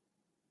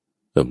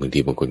บางที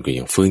บางคนก็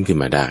ยังฟื้นขึ้น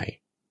มาได้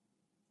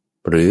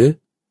หรือ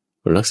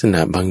ลักษณะ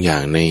บางอย่า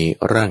งใน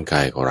ร่างก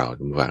ายของเรา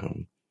บาง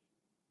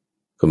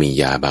ก็มี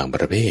ยาบางป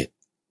ระเภท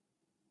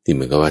ที่เห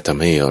มือนกับว่าท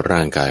ำให้ร่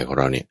างกายของ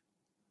เราเนี่ย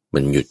มั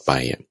นหยุดไป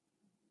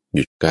ห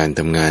ยุดการ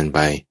ทำงานไป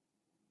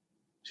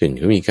เช่นเ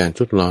ขามีการท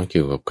ดลองเ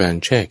กี่ยวกับการ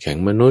แช่แข็ง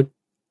มนุษย์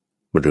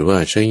หรือว่า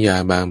ใช้ยา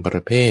บางปร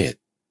ะเภท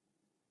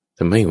ท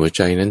ำให้หัวใ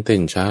จนั้นเต้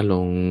นช้าล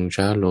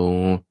ง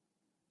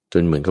จ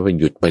นเหมือนกับว่า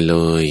หยุดไปเล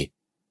ย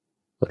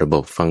ระบ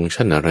บฟังก์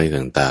ชันอะไร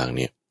ต่างๆเ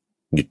นี่ย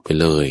หยุดไป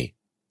เลย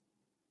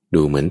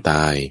ดูเหมือนต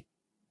าย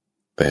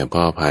แต่พ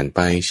อผ่านไป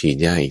ฉีด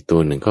ยาอีกตั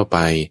วหนึ่งเข้าไป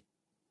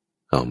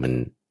มัน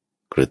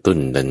กระตุ้น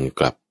ดัน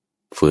กลับ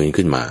ฟื้น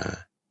ขึ้นมา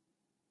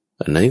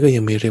อันนั้นก็ยั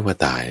งไม่เรียกว่า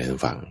ตายนะท่า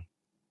นฟัง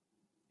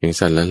อย่าง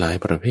สัตว์หลาย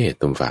ๆประเภท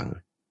ท่านฟัง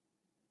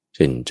เ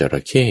ช่นจร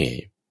ะเข้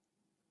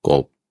ก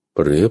บ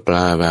หรือปล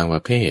าบางปร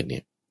ะเภทเนี่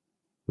ย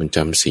มันจ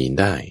ำศีล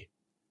ได้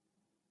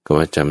ก็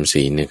ว่าจำ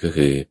ศีลเนี่ยก็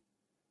คือ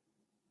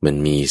มัน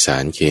มีสา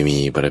รเคมี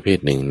ประเภท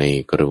หนึ่งใน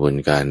กระบวน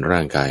การร่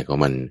างกายของ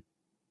มัน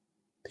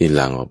ที่ห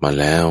ลั่งออกมา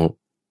แล้ว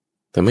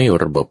ทำให้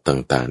ระบบ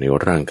ต่างๆใน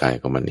ร่างกาย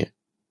ของมันเนี่ย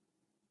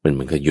มันเห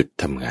มือนกับหยุด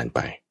ทำงานไป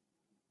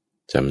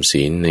จำ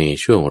ศีลใน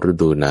ช่วงฤ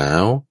ดูหนา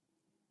ว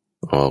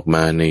ออกม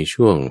าใน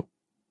ช่วง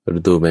ฤ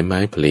ดูใบไม้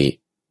ผลิ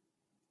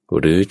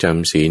หรือจ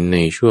ำศีลใน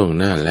ช่วง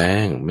หน้าแล้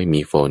งไม่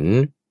มีฝน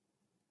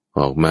อ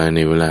อกมาใน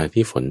เวลา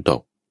ที่ฝนต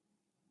ก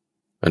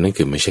อันนั้น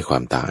คือไม่ใช่ควา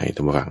มตายท่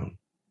านผู้ฟัง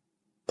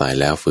ตาย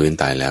แล้วฟื้น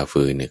ตายแล้ว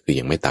ฟื้นเนี่ยคือ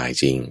ยังไม่ตาย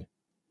จริง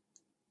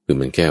คือ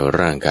มันแค่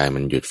ร่างกายมั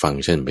นหยุดฟัง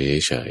ก์ชันไป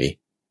เฉย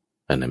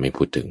ๆอันนั้นไม่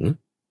พูดถึง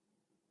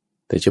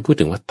แต่จะพูด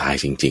ถึงว่าตาย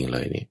จริงๆเล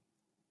ยเนี่ย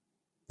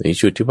ใน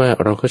จุดที่ว่า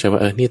เราเข้าใจว่า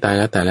นี่ตายแ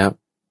ล้ว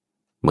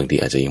บางที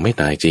อาจจะยังไม่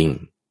ตายจริง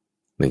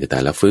นั่นคือตา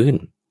ยแล้วฟื้น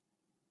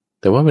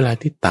แต่ว่าเวลา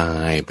ที่ตา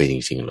ยไปจ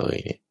ริงๆเลย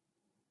เนี่ย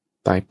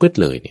ตายปึ๊ด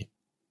เลยเนี่ย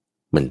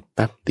มันแ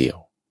ป๊บเดียว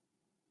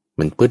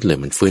มันปึ๊ดเลย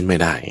มันฟื้นไม่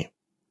ได้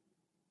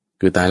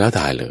คือตายแล้ว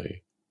ตายเลย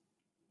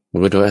มัน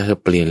ก็จะว่า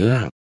เปลี่ยนร่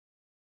าง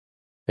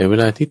ในเว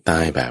ลาที่ตา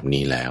ยแบบ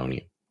นี้แล้วเ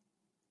นี่ย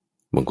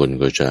บางคน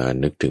ก็จะ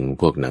นึกถึง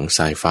พวกหนังไซ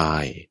ไฟ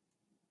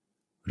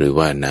หรือ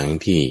ว่าหนัง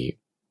ที่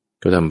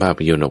ก็ทำภาพ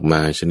ยนตร์ออกม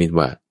าชนิด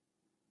ว่า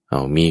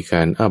มีก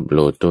ารอัปโหล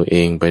ดตัวเอ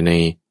งไปใน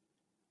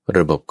ร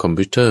ะบบคอม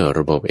พิวเตอร์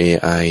ระบบ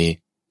AI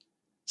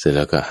เสร็จแ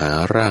ล้วก็หา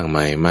ร่างให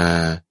ม่มา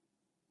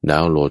ดา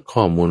วน์โหลด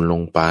ข้อมูลล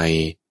งไป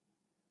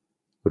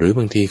หรือบ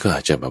างทีก็อ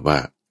าจจะแบบว่า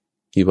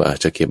คิดว่าอาจ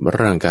จะเก็บ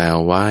ร่างกายเอ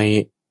าไว้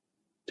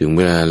ถึงเ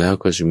วลาแล้ว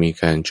ก็จะมี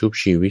การชุบ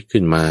ชีวิต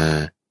ขึ้นมา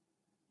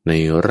ใน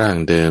ร่าง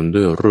เดิม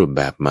ด้วยรูปแ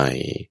บบใหม่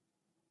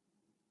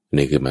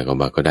นี่คือหมายความ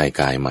ว่าก็ได้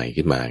กายใหม่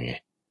ขึ้นมาไง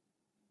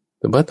แ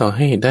ต่ว่าต่อใ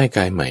ห้ได้ก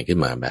ายใหม่ขึ้น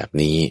มาแบบ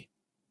นี้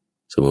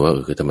สมมติว่า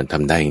คือถ้ามันท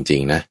ำได้จริ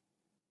งๆนะ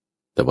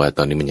แต่ว่าต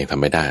อนนี้มันยังท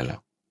ำไม่ได้แล้ว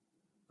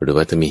หรือ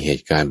ว่าจะมีเห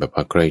ตุการณ์แบบว่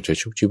าใครจะ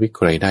ชุบชีวิตใ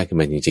ครได้ขึ้น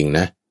มาจริงๆน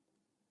ะ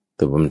แ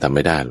ต่ว่ามันทำไ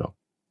ม่ได้หรอก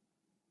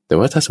แต่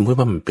ว่าถ้าสมมติ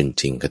ว่ามันเป็น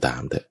จริงก็ตา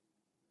มเถอะ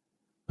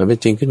มันเป็น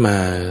จริงขึ้นมา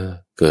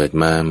เกิด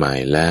มาใหม่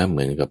แล้วเห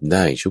มือนกับไ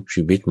ด้ชุบ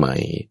ชีวิตใหม่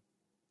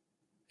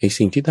ไอ้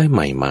สิ่งที่ได้ให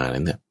ม่มา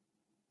นั้นเนี่ย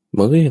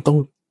มันก็ยังต้อง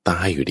ต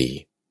ายอยู่ดี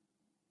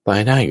ตา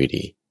ยได้อยู่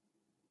ดี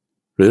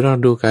หรือเรา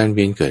ดูการเ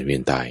วียนเกิดเวีย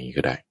นตายอย่างนี้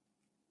ก็ได้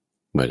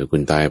เมื่อคุ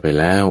ณตายไป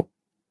แล้ว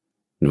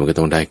มันก็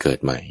ต้องได้เกิด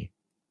ใหม่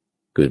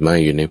เกิดมา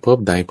อยู่ในภพ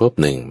ใดภพ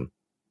หนึ่ง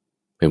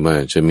ไม่ว่า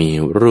จะมี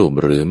รูป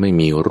หรือไม่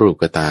มีรูป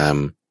ก็ตาม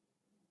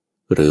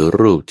หรือ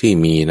รูปที่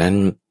มีนั้น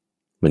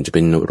มันจะเ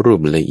ป็นรูป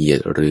ละเอียด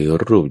หรือ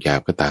รูปหยา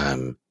บก็ตาม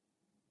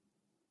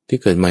ที่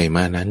เกิดใหม่ม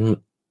านั้น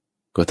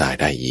ก็ตาย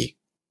ได้อีก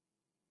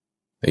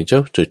ในเจ้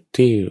าจุด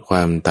ที่คว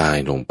ามตาย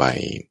ลงไป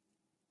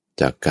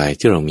จากกาย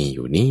ที่เรามีอ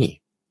ยู่นี่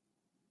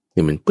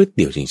มันปึ๊ดเ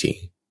ดียวจริง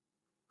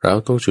ๆเรา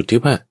ตรงจุดที่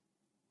ว่า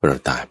เรา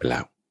ตายไปแล้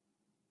ว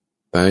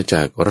ตายจ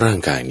ากร่าง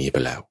กายนี้ไป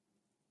แล้ว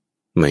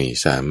ไม่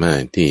สามาร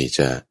ถที่จ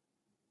ะ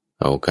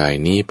เอากาย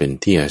นี้เป็น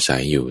ที่อาศั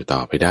ยอยู่ต่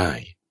อไปได้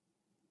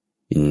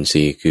อินท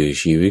รีย์คือ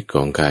ชีวิตข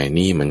องกาย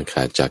นี้มันข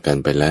าดจากกัน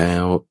ไปแล้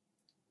ว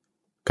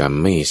กรรม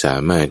ไม่สา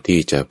มารถ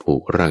ที่จะผู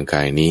กร่างก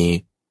ายนี้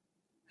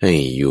ให้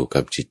อยู่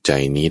กับจิตใจ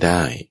นี้ไ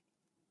ด้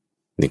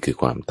นี่คือ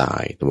ความตา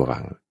ยตัววั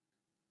ง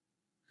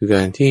คือก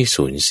ารที่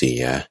สูญเสี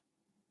ย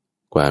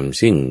ความ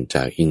สิ้นจ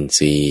ากอินท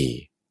รีย์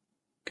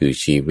คือ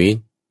ชีวิต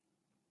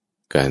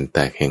การแต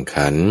กแห่ง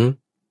ขันธ์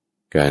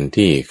การ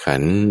ที่ขั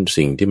นธ์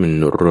สิ่งที่มัน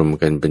รวม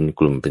กันเป็น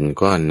กลุ่มเป็น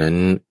ก้อนนั้น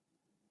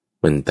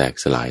มันแตก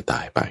สลายต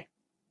ายไป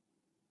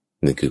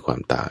นี่คือความ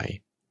ตาย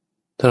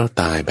ถ้าเรา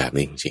ตายแบบ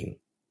นี้จริง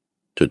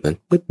ๆจุดนั้น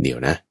ปึ๊ดเดียว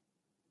นะ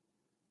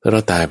ถ้าเร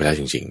าตายไปแล้ว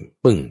จริง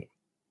ๆปึ้ง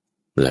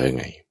แล้วยัง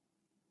ไง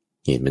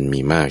เหตุมันมี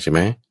มากใช่ไหม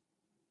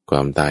คว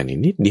ามตายนี่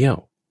นิดเดียว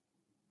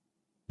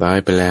ตาย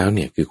ไปแล้วเ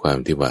นี่ยคือความ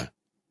ที่ว่า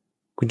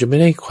คุณจะไม่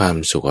ได้ความ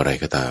สุขอะไร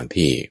ก็ตาม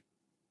ที่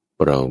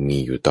เรามี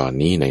อยู่ตอน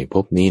นี้ในภ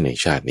พนี้ใน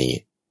ชาตินี้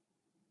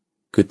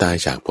คือตาย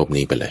จากภพ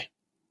นี้ไปเลย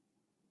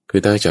คื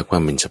อตายจากควา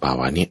มเป็นสภา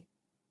วะนี้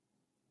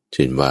เ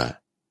ช่นว่า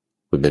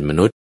คุณเป็นม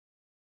นุษย์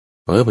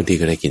บางที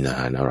ก็ได้กินอาห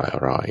ารอ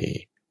ร่อย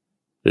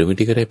ๆหรือบาง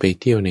ทีก็ได้ไป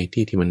เที่ยวใน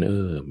ที่ที่มัน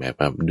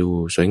แบบดู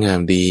สวยงาม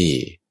ดี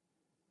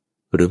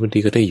หรือบางที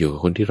ก็ได้อยู่กับ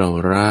คนที่เรา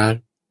รัก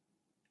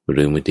ห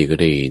รือบางทีก็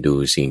ได้ดู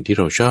สิ่งที่เ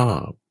ราชอ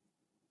บ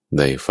ไ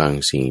ด้ฟัง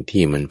สิ่ง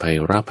ที่มันไพ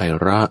เร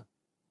าะ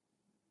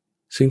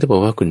ซึ่งถ้าบอ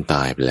กว่าคุณต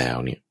ายไปแล้ว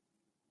เนี่ย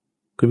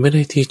คุณไม่ไ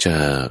ด้ที่จะ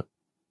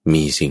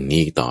มีสิ่ง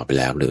นี้ต่อไป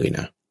แล้วเลยน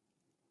ะ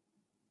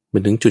มั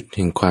นถึงจุดแ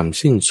ห่งความ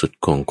สิ้นสุด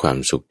ของความ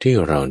สุขที่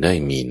เราได้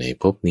มีใน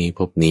ภพ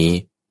นี้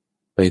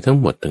ไปทั้ง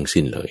หมดทั้ง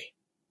สิ้นเลย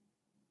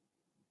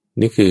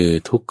นี่คือ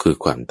ทุกข์คือ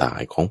ความตา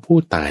ยของผู้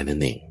ตายนั่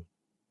นเอง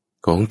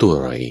ของตัว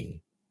เราเอง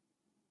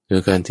คื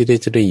อการที่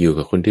จะได้อยู่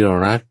กับคนที่เรา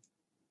รัก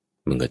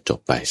มันก็จบ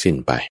ไปสิ้น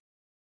ไป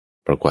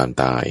เพราะความ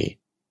ตาย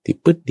ที่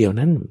ปึ๊ดเดียว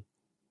นั้น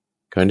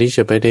การที่จ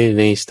ะไปได้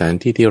ในสถาน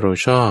ที่ที่เรา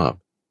ชอบ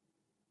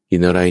กิ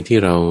นอะไรที่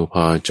เราพ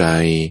อใจ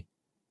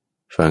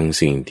ฟัง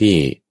สิ่งที่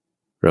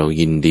เรา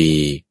ยินดี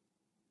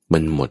มั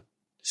นหมด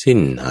สิ้น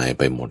หายไ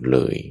ปหมดเล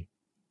ย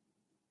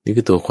นี่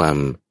คือตัวความ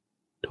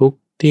ทุกข์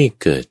ที่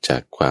เกิดจา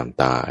กความ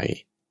ตาย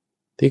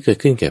ที่เกิด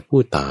ขึ้นแก่ผู้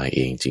ตายเอ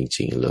งจ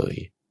ริงๆเลย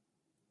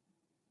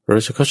เรา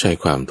จะเข้าใจ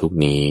ความทุกข์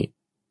นี้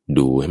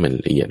ดูให้มัน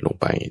ละเอียดลง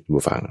ไป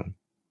ผู้ฟัง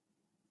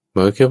เ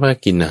มื่อแค่ว่า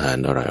กินอาหาร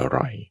อ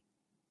ร่อย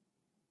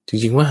ๆจ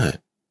ริงๆว่า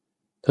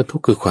ถ้าทุก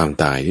ข์คือความ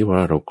ตายที่ว่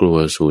าเรากลัว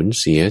สูญ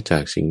เสียจา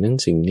กสิ่งนั้น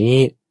สิ่งนี้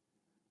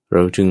เร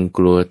าจึงก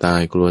ลัวตา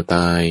ย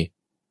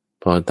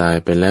พอตาย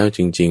ไปแล้วจ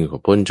ริงๆก็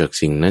พ้นจาก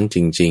สิ่งนั้นจ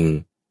ริง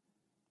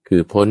ๆคื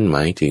อพ้นหม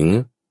ายถึง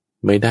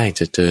ไม่ได้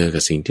จะเจอกั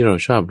บสิ่งที่เรา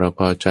ชอบเรา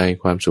พอใจ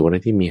ความสุขอะไร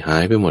ที่มีหา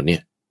ยไปหมดเนี่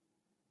ย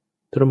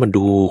ถ้าเรามา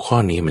ดูข้อ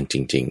นี้มันจ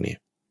ริงๆเนี่ย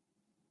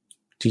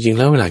จริงๆแ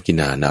ล้วเวลากิน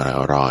อาหาร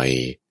อร่อย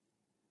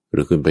ห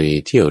รือคุณไป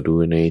เที่ยวดู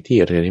ในที่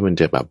อะไรที่มัน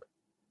จะแบบ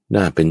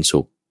น่าเป็นสุ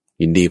ข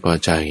ยินดีพอ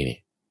ใจเนี่ย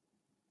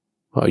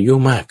พออายุ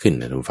มากขึ้น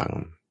นะทุกฝัง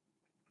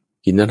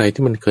กินอะไร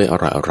ที่มันเคยอ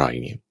ร่อย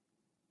เนี่ย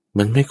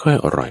มันไม่ค่อย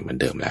อร่อยเหมือน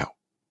เดิมแล้ว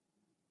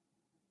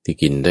ที่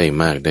กินได้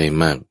มาก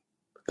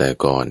แต่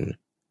ก่อน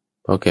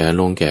พอแก่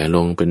ล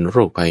งเป็นโร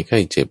คภัยไข้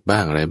เจ็บบ้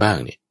างอะไรบ้าง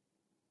เนี่ย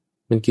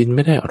มันกินไ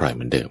ม่ได้อร่อยเห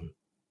มือนเดิม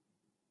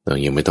เรา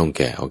ยังไม่ต้องแ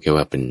ก่เอาแค่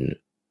ว่าเป็น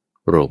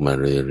โรคมา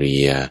ลาเรี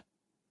ย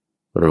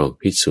โรค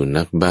พิษสุ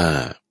นัขบ้า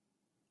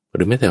ห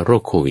รือแม้แต่โร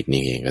คโควิด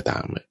นี่เองก็ตา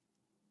ม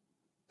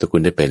ถ้าคุ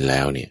ณได้เป็นแ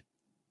ล้วเนี่ย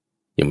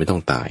ยังไม่ต้อ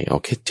งตายเอา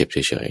แค่เจ็บเ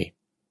ฉย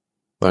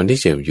ๆตอนที่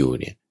เจ็บอยู่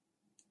เนี่ย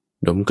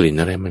ดมกลิ่น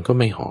อะไรมันก็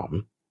ไม่หอม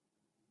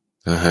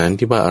อาหาร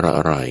ที่ว่าอ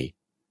ร่อย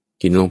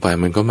กินลงไป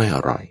มันก็ไม่อ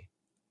ร่อย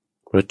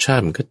รสชา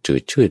ติมันก็จื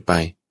ดชืดไป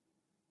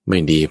ไม่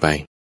ดีไป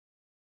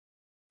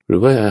หรื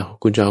อว่า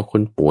คุณจะเอาค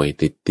นป่วย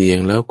ติดเตียง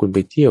แล้วคุณไป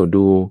เที่ยว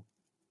ดู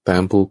ตา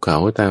มภูเขา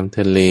ตามท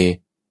ะเล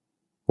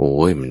โอ้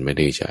ยมันไม่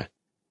ได้จะ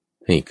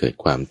ให้เกิด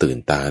ความตื่น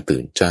ตาตื่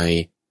นใจ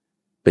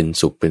เป็น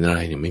สุขเป็นอะไร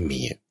เนี่ยไม่มี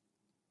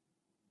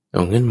เอ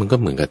างั้นมันก็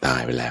เหมือนกับตา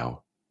ยไปแล้ว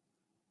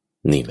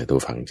นี่แหละตัว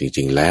ฝังจ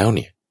ริงๆแล้วเ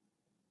นี่ย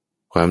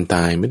ความต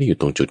ายไม่ได้อยู่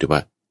ตรงจุดที่ว่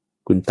า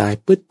คุณตาย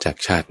ปึ๊ดจาก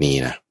ชาตินี้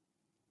นะ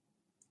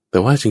แต่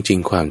ว่าจริง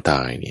ๆความต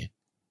ายเนี่ย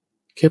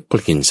แค่เป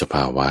ลี่ยนสภ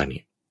าวะเนี่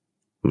ย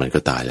มันก็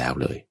ตายแล้ว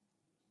เลย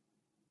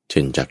เ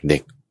ช่นจากเ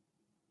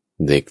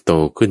ด็กโต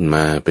ขึ้นม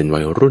าเป็น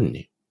วัยรุ่นเ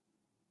นี่ย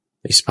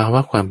ในสภาวะ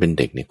ความเป็น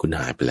เด็กเนี่ยคุณ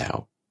หายไปแล้ว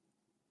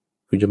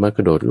คุณจะมาก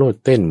ระโดดโลด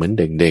เต้นเหมือน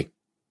เด็ก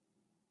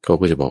ๆเขา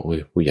ก็จะบอกโอ้ย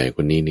ผู้ใหญ่ค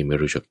นนี้นี่ไม่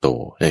รู้จักโต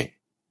เฮ้ย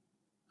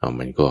เอา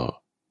มันก็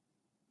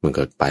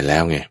ไปแล้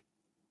วไง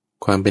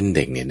ความเป็นเ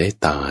ด็กเนี่ยได้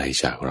ตาย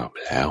จากเราไป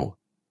แล้ว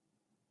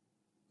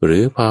หรื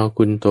อพอ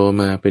คุณโต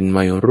มาเป็น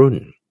วัยรุ่น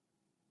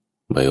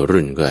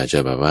ก็อาจจะ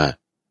แบบว่า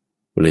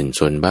เล่นซ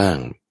นบ้าง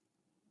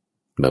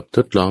แบบท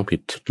ดลองผิด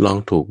ทดลอง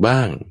ถูกบ้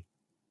าง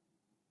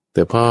แ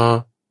ต่พอ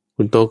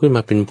คุณโตขึ้นม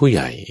าเป็นผู้ใ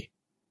หญ่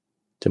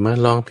จะมา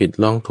ลองผิด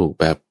ลองถูก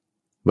แบบ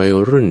วัย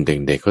รุ่นเ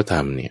ด็กๆเขาท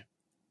ำเนี่ย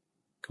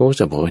เขา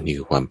จะบอกว่านี่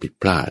คือความผิด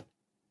พลาด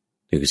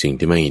นี่คือสิ่ง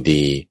ที่ไม่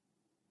ดี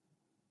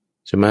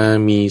จะมา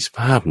มีส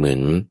ภาพเหมือ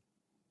น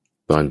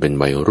ตอนเป็น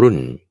วัยรุ่น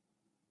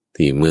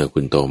ที่เมื่อคุ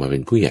ณโตมาเป็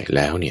นผู้ใหญ่แ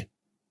ล้วเนี่ย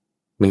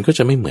มันก็จ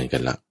ะไม่เหมือนกั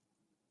นละ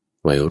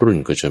วัยรุ่น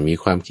ก็จะมี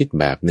ความคิด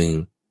แบบหนึ่ง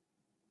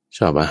ช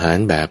อบอาหาร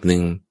แบบหนึ่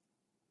ง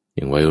อ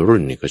ย่างวัยรุ่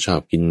นนี่ก็ชอ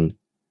บกิน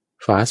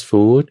ฟาสต์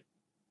ฟู้ด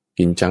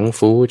กินจังก์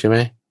ฟู้ดใช่ไหม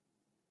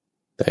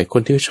แต่ค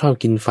นที่ชอบ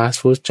กินฟาสต์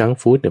ฟู้ดจังก์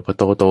ฟู้ดเนี่ยพอ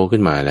โตขึ้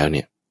นมาแล้วเ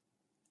นี่ย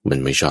มัน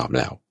ไม่ชอบแ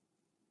ล้ว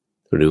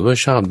หรือว่า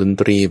ชอบดน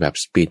ตรีแบบ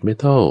สปีดเม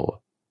ทัล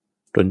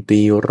ดนต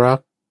รีร็อ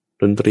ก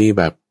ดนตรี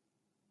แบบ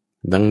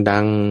ดั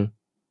ง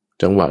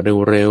ๆจังหวะ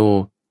เร็ว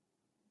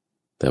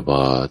ๆแต่พอ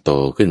โต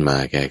ขึ้นมา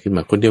แก่ขึ้นม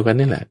าคนเดียวกัน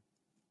นี่แหละ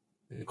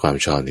ความ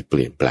ชอบนี่เป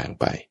ลี่ยนแปลง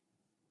ไป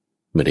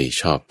ไม่ได้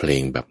ชอบเพล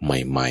งแบบใ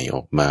หม่ๆอ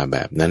อกมาแบ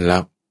บนั้นแล้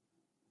ว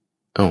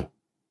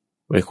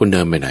ไอ้คนเ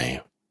ดิมไปไหน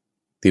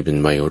ที่เป็น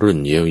วัยรุ่น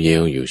เย้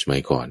วๆอยู่สมั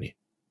ยก่อนนี่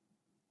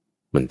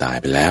มันตาย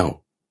ไปแล้ว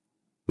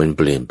มันเ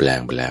ปลี่ยนแปลง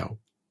ไปแล้ว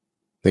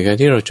ในการ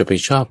ที่เราจะไป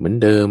ชอบเหมือน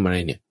เดิมอะไร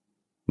เนี่ย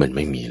มันไ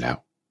ม่มีแล้ว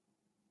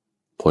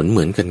ผลเห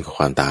มือนกันกับค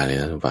วามตายเลย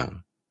นะท่านฟัง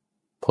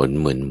ผล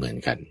เหมือน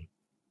กัน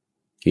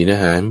กินอา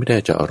หารไม่ได้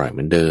จะอร่อยเห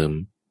มือนเดิม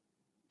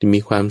ที่มี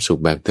ความสุ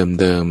ขแบบเ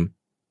ดิม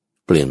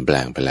เปลี่ยนแปล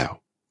งไปแล้ว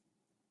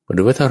ห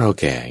รือว่าถ้าเรา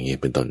แก่อย่างนี้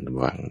เป็นต้นท่าน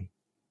ฟัง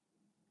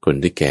คน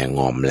ที่แก่ง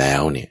อมแล้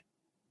วเนี่ย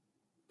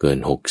เกิน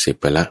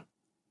60ไปละ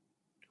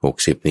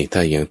60นี่ถ้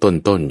ายัง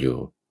ต้นอยู่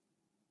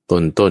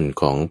ต้น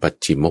ของปัจ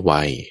ฉิม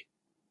วัย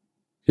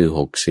คือ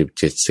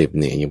60-70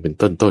เนี่ยยังเป็น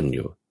ต้นอ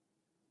ยู่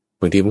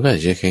บางทีมันก็อา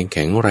จจะแ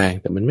ข็งแรง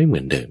แต่มันไม่เหมื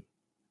อนเดิม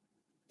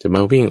จะม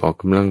าวิ่งออก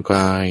กำลังก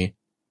าย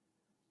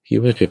คิด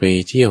ว่าเคยไป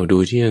เที่ยวดู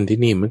ที่นั่นที่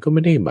นี่มันก็ไ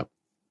ม่ได้แบบ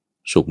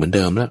สุขเหมือนเ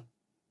ดิมแล้ว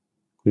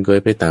คุณเคย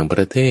ไปต่างป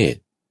ระเทศ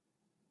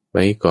ไป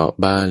เกาะ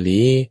บาห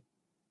ลี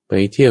ไป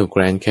เที่ยวแก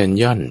รนด์แคน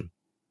ยอน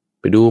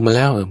ไปดูมาแ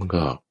ล้วมัน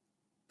ก็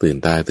ตื่น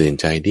ตาตื่น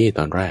ใจดีต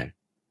อนแรก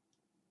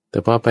แต่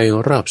พอไป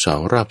รอบ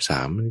2รอบ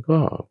3มันก็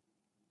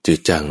จืด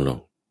จางลง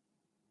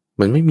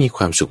มันไม่มีค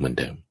วามสุขเหมือน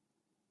เดิม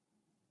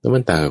แล้วมั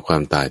นต่างกับควา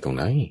มตายตรงไ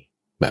หน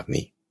แบบ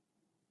นี้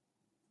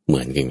เห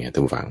มือนกันไงท่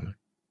านฟัง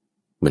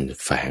มัน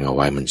แฝงเอาไ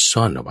ว้มัน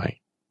ซ่อนเอาไว้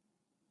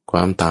คว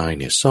ามตาย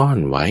เนี่ยซ่อน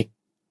ไว้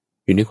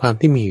อยู่ในความ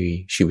ที่มี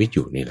ชีวิตอ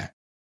ยู่นี่แหละ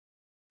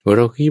เ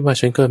ราคิดว่า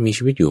ฉันก็มี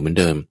ชีวิตอยู่เหมือน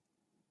เดิม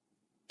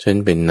ฉัน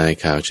เป็นนาย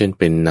ขาวฉัน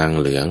เป็นนาง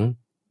เหลือง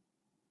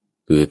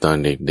คือตอน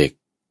เด็ก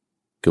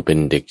ๆก็เป็น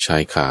เด็กชา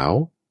ยขาว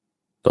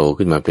โต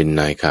ขึ้นมาเป็น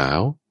นายขาว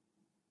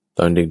ต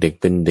อนเด็ก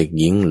ๆเป็นเด็ก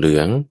หญิงเหลื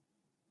อง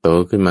โต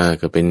ขึ้นมา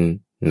ก็เป็น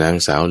นาง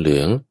สาวเหลื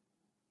อง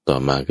ต่อ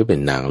มาก็เป็น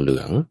นางเหลื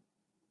อง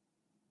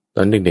ต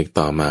อนเด็กๆ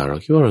ต่อมาเรา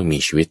คิดว่าเรามี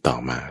ชีวิตต่อ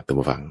มาตั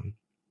วฟัง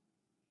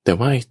แต่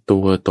ว่าตั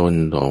วตน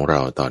ของเร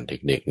าตอนเ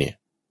ด็กๆเนี่ย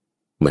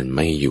มันไ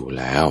ม่อยู่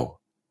แล้ว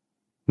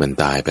มัน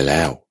ตายไปแ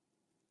ล้ว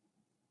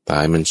ตา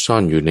ยมันซ่อ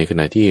นอยู่ในข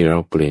ณะที่เรา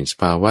เปลี่ยนส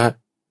ภาวะ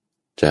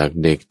จาก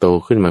เด็กโต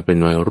ขึ้นมาเป็น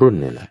วัยรุ่น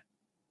นี่แหละ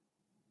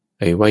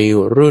ไอ้วัย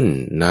รุ่น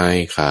นาย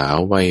ขาว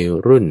วัย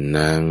รุ่นน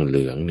างเห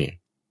ลืองเนี่ย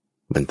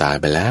มันตาย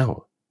ไปแล้ว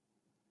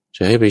จ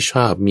ะให้ไปช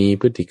อบมี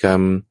พฤติกรร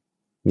ม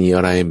มีอ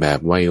ะไรแบบ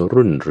วัย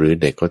รุ่นหรือ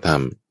เด็กก็ท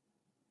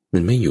ำมั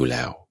นไม่อยู่แ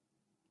ล้ว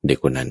เด็ก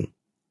คนนั้น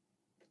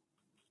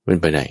มัน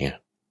ไปไหนอ่ะ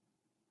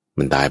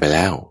มันตายไปแ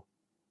ล้ว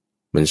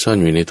มันซ่อน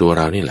อยู่ในตัวเ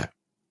รานี่แหละ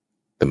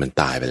แต่มัน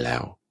ตายไปแล้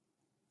ว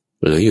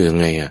เหลืออยู่ยัง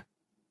ไงอ่ะ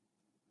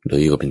เหลื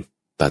ออยู่เป็น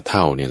ตาเฒ่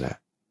านี่แหละ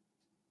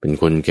เป็น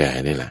คนแก่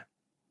นี่แหละ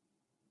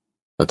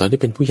แต่ตอนที่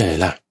เป็นผู้ใหญ่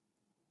ล่ะ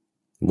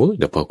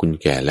แต่พอคุณ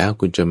แก่แล้ว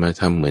คุณจะมา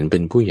ทำเหมือนเป็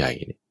นผู้ใหญ่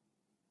เนี่ย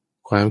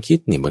ความคิด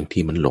นี่บางที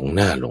มันหลงห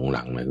น้าหลงห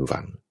ลังนะทุก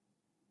ฝัง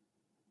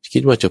คิ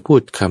ดว่าจะพู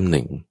ดคำห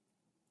นึ่ง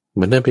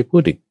มันได้ไปพู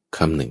ดอีกค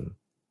ำหนึ่ง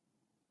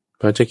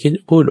พอจะคิด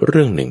พูดเ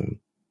รื่องหนึ่ง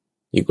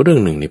อีกเรื่อง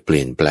หนึ่งนี่เป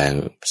ลี่ยนแปลง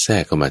แทร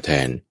กเข้ามาแท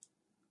น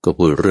ก็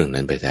พูดเรื่อง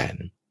นั้นไปแทน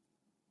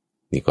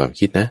นี่ความ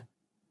คิดนะ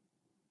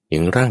อย่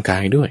างร่างกา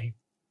ยด้วย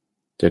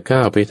จะก้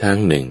าวไปทาง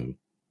หนึ่ง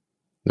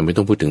เราไม่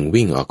ต้องพูดถึง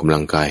วิ่งออกกำลั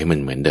งกายให้มัน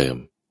เหมือนเดิม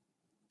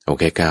เอา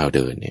แค่ก้าวเ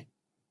ดินเนี่ย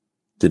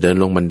จะเดิน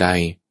ลงบันได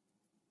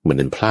มันเ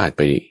ดินพลาดไ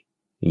ป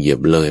เหยียบ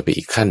เลยไป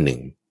อีกขั้นหนึ่ง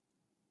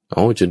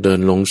จะเดิน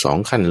ลง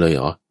2 ขั้นเลยเห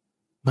รอ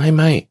ไ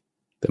ม่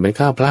แต่เป็น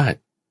ก้าวพลาด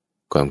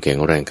ความแข็ง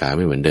แรงขาไ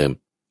ม่เหมือนเดิม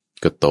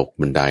ก็ตก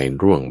บันได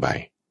ร่วงไป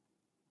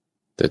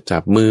จะจั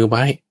บมือไ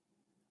ว้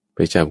ไป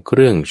จับเค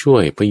รื่องช่ว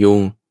ยพยุ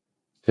ง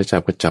จะจั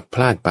บก็จับพ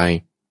ลาดไป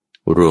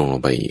ร่วงล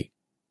งไปอีก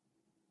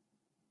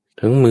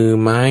ทั้งมือ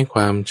ไม้คว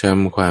ามจ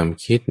ำความ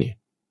คิดเนี่ย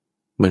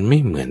มันไม่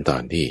เหมือนตอ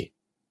นที่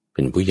เ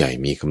ป็นผู้ใหญ่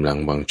มีกำลัง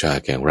วังชา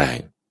แข็งแรง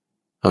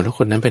แล้วค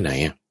นนั้นไปไหน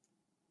อ่ะ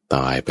ต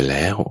ายไปแ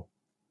ล้ว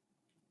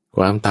ค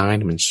วามตาย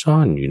มันซ่อ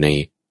นอยู่ใน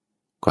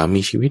ความ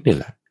มีชีวิตนี่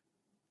แหละ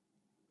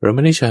เราไ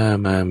ม่ได้จะ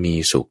มามี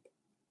สุข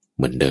เ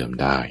หมือนเดิม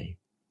ได้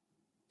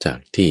จาก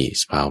ที่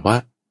สภาวะ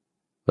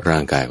ร่า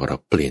งกายของเรา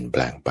เปลี่ยนแป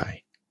ลงไป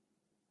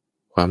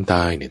ความต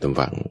ายในตำ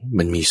ฝัง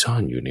มันมีซ่อ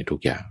นอยู่ในทุก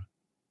อย่าง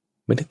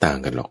ไม่ได้ต่าง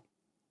กันหรอก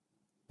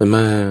มันม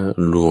า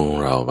ลวง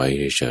เราไว้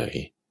เฉย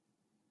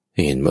ๆใ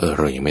ห้เห็นว่าเ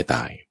รายังไม่ต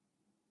าย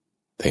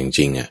แต่จ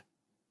ริงๆอ่ะ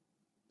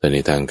แต่ใน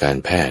ทางการ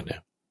แพทย์นะ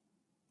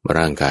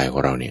ร่างกายขอ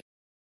งเราเนี่ย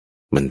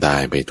มันตา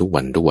ยไปทุก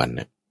วัน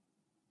นะ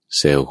เ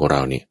ซลล์ของเร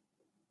าเนี่ย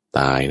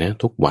ตายนะ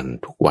ทุกวั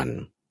น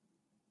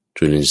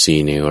จุลินทรี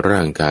ย์ในร่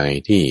างกาย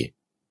ที่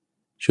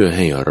ช่วยใ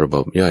ห้ระบ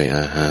บย่อยอ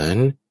าหาร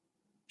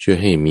ช่วย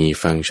ให้มี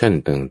ฟังก์ชัน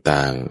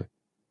ต่าง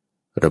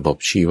ๆระบบ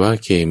ชีว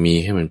เคมี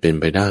ให้มันเป็น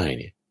ไปได้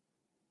เนี่ย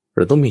เร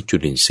าต้องมีจุ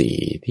ลินทรี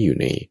ย์ที่อยู่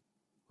ใน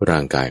ร่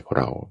างกายของ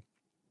เรา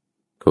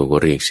เขาก็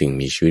เรียกสิ่ง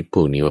มีชีวิตพ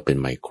วกนี้ว่าเป็น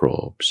ไมโคร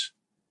บส์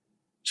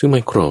ซึ่งไม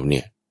โครบเ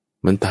นี่ย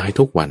มันตาย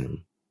ทุกวัน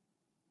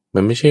มั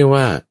นไม่ใช่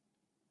ว่า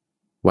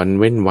วัน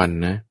เว้นวัน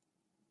นะ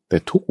แต่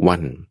ทุกวั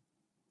น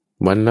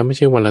ละไม่ใ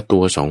ช่วันละตั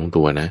ว2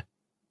 ตัวนะ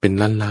เป็น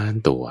ล้าน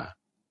ตัว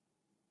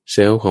เซ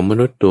ลล์ของม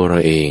นุษย์ตัวเรา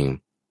เอง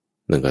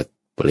มันก็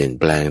เปลี่ยน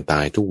แปลงตา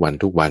ยทุกวั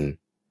น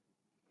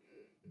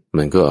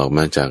มันก็ออกม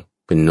าจาก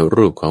เป็น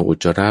รูปของอุจ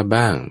จาระ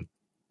บ้าง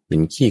เป็น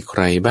ขี้ใค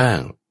รบ้าง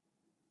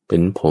เป็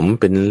นผม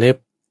เป็นเล็บ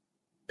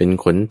เป็น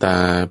ขนตา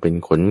เป็น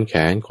ขนแข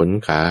นขน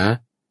ขา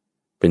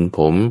เป็นผ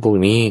มพวก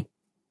นี้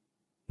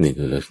นี่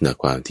คือลักษณะ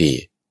ความที่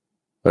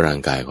ร่าง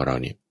กายของเรา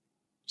เนี่ย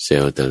เซล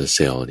ล์แต่ละเซ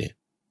ลล์เนี่ย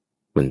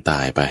มันต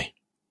ายไป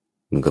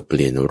มันก็เป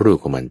ลี่ยนรูป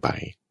ของมันไป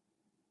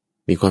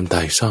มีความต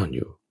ายซ่อนอ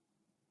ยู่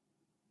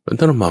มัน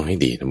ต้องมองให้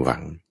ดีนะหวั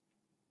ง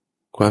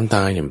ความต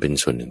ายเนี่ยเป็น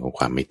ส่วนหนึ่งของค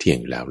วามไม่เที่ยง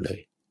อยู่แล้วเลย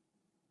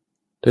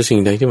ถ้าสิ่ง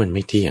ใดที่มันไ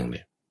ม่เที่ยงเ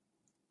นี่ย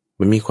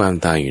มันมีความ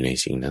ตายอยู่ใน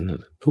สิ่งนั้น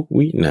ทุก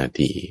วินา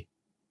ที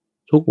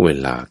ทุกเว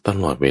ลาต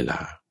ลอดเวลา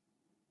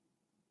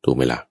ถูกไห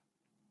มล่ะ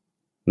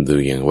ดู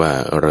อย่างว่า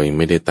เรายัง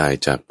ไม่ได้ตาย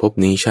จากภพ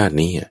นี้ชาติ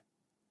นี้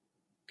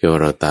คือ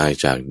เราตาย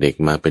จากเด็ก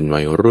มาเป็น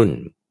วัยรุ่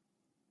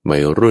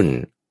น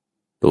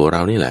ตัวเร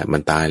านี่แหละมั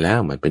นตายแล้ว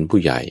มันเป็นผู้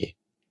ใหญ่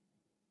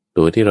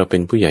ตัวที่เราเป็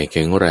นผู้ใหญ่แ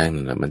ข็งแรง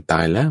นั่นแหละมันตา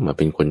ยแล้วมาเ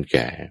ป็นคนแ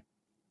ก่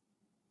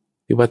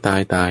ที่ว่าตา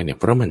ยเนี่ย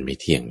เพราะมันไม่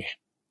เที่ยงไง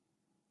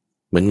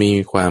มันมี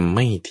ความไ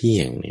ม่เที่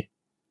ยงเนี่ย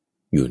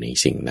อยู่ใน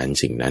สิ่ง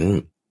นั้น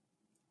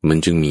มัน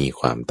จึงมี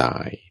ความตา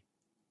ย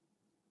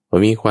พอ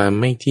มีความ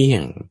ไม่เที่ย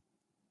ง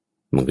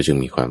มันก็จึง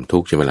มีความทุ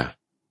กข์ใช่ไหมล่ะ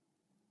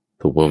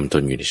ถูกบ่มท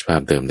นอยู่ในสภา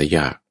พเดิมได้ย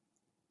าก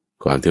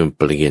ความที่มัน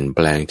เปลี่ยนแป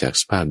ลงจาก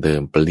สภาพเดิ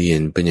มเปลี่ยน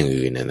เป็นอย่าง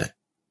อื่นนั่นแหละ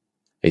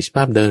ไอ้สภ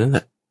าพเดิมนั่นแห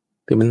ละ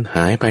ที่มันห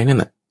ายไปนั่น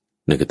แหละ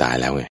นั่นก็ตาย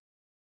แล้วไง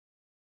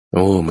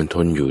มันท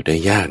นอยู่ได้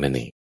ยากนั่นเ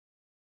อง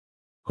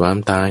ความ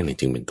ตายเนี่ย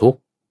จึงเป็นทุกข์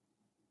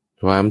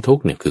ความทุก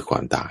ข์เนี่ยคือควา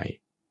มตาย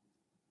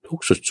ทุก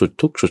ข์สุด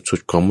ๆทุกข์สุด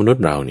ๆของมนุษ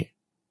ย์เราเนี่ย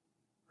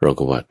เรา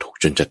ก็ว่าทุกข์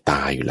จนจะต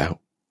ายอยู่แล้ว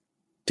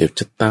เจ็บ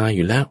จะตายอ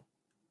ยู่แล้ว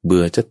เ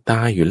บื่อจะต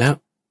ายอยู่แล้ว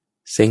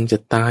เซ็งจะ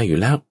ตายอยู่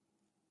แล้ว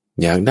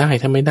อยากได้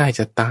ถ้าไม่ได้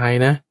จะตาย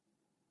นะ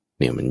เ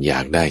นี่ยมันอยา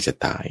กได้จะ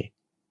ตาย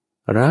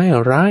ร้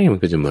ายมั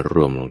นก็จะมาร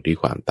วมลงที่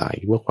ความตาย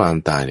ว่าความ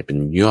ตายเนี่ยเป็น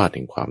ยอดแ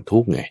ห่งความทุ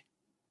กข์ไง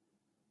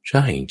ใ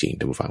ช่จริงๆ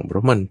ท่านผู้ฟังเพรา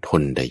ะมันท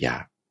นได้ยา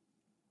ก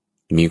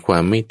มีควา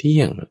มไม่เที่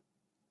ยง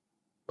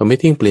พอไม่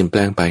เที่ยงเปลี่ยนแปล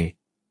งไป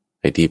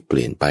ไอ้ที่เป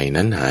ลี่ยนไป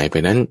นั้นหายไป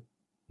นั้น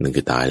นั่น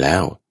คือตายแล้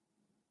ว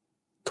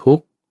ทุก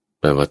ข์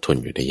แปลว่าทน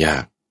อยู่ได้ยา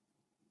ก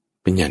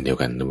เป็นอย่างเดียว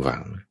กันท่านผู้ฟั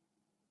ง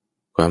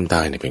ความต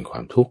ายเนี่ยเป็นควา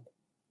มทุกข์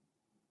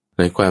ใ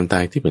นความตา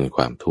ยที่เป็นค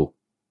วามทุกข์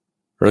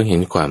เราเห็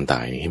นความต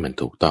ายให้มัน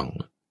ถูกต้อง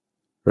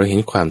เราเห็น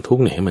ความทุก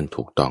ข์เนี่ยให้มัน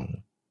ถูกต้อง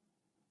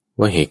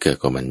ว่าเหตุเกิด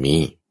ของมันมี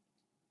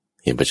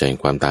เหตุปัจจัย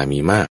ความตายมี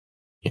มาก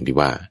อย่างที่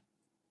ว่า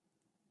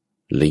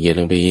ละเอียด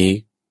ลงไปอีก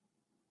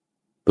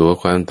ตัว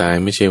ความตาย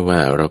ไม่ใช่ว่า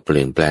เราเป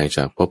ลี่ยนแปลงจ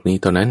ากภพนี้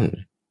เท่านั้น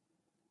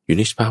อยู่ใ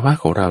นสภาวะ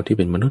ของเราที่เ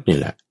ป็นมนุษย์นี่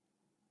แหละ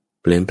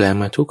เปลี่ยนแปลง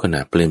มาทุกขณะ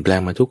เปลี่ยนแปลง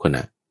มาทุกขณ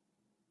ะ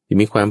ที่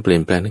มีความเปลี่ย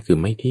นแปลงนั่นคือ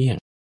ไม่เที่ยง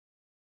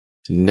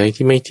สิ่งใด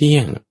ที่ไม่เที่ย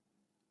ง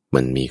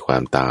มันมีควา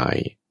มตาย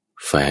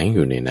แฝงอ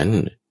ยู่ในนั้น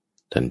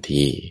ทัน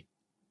ที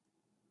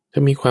ถ้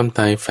ามีความต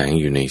ายแฝง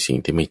อยู่ในสิ่ง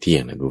ที่ไม่เที่ย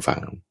งนะทุกฝั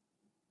ง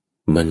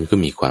มันก็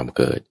มีความ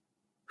เกิด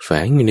แฝ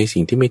งอยู่ใน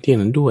สิ่งที่ไม่เที่ยง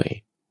นั้นด้วย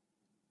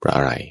เพราะอ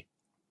ะไร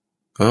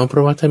เพรา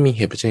ะว่าถ้ามีเ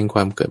หตุปัจจัยค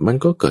วามเกิดมัน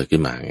ก็เกิดขึ้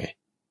นมาไง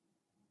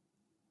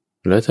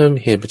แล้วถ้า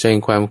เหตุปัจจัย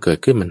ความเกิด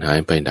ขึ้นมันหาย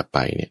ไปดับไป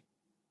เนี่ย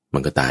มั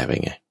นก็ตายไป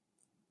ไง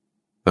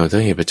ถ้า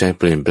เหตุปัจจัย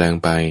เปลี่ยนแปลง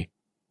ไป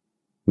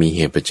มีเห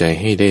ตุปัจจัย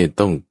ให้ได้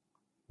ต้อง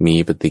มี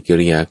ปฏิกิ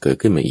ริยาเกิด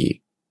ขึ้นมาอีก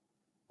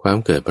ความ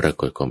เกิดปรา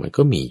กฏของมัน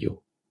ก็มีอยู่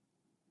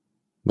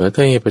เมื่อถ้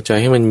าเหตุปัจจัย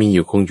ให้มันมีอ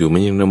ยู่คงอยู่มั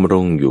นยังดำร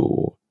งอยู่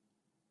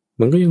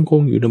มันก็ยังค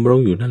งอยู่ดำรง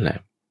อยู่นั่นแหละ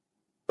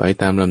ไป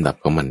ตามลำดับ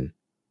ของมัน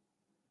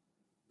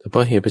แต่พอ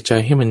เหตุปัจจั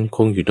ยให้มันค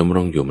งอยู่ดำร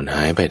งอยู่มันห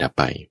ายไปดับ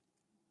ไป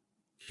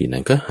ทีนั้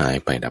นก็หาย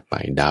ไปดับไป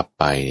ดับ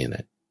ไปเนี่ยน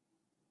ะ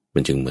มั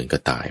นจึงเหมือนกั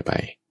บตายไป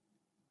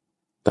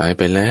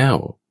แล้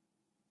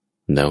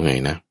วไง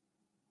นะ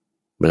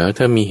แล้ว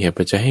ถ้ามีเหตุ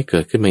ปัจจัยให้เกิ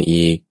ดขึ้นมา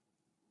อีก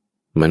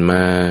มันม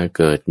า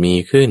เกิดมี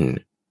ขึ้น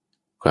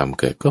ความ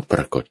เกิดก็ปร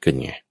ากฏขึ้น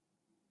ไง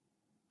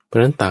เพราะฉ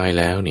ะนั้นตาย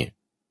แล้วเนี่ย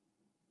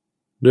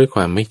ด้วยค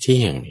วามไม่เ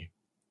ที่ยงเนี่ย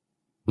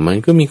มัน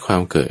ก็มีควา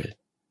มเกิด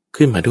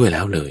ขึ้นมาด้วยแ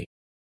ล้วเลย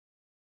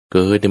เ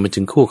กิดเนี่ยมันจึ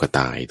งคู่กับ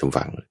ตายทุก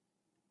ฝั่ง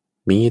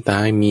มีต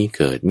ายมีเ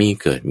กิดมี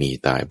เกิดมี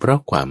ตายเพราะ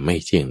ความไม่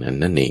เที่ยงนั้น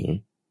นั่นเอง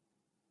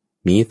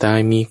มีตาย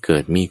มีเกิ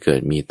ดมีเกิ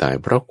ดมีตาย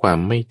เพราะความ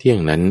ไม่เที่ยง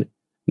นั้น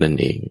นั่น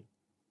เอง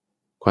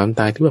ความ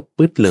ตายที่ว่า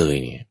ปึ๊ดเลย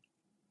เนี่ย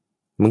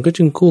มันก็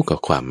จึงคู่กับ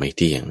ความไม่เ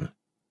ที่ยง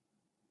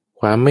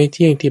ความไม่เ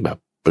ที่ยงที่แบบ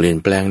เปลี่ยน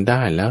แปลงไ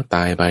ด้แล้วต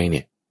ายไปเ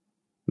นี่ย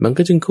มัน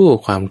ก็จึงคู่กั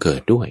บความเกิ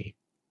ดด้วย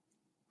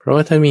เพราะว่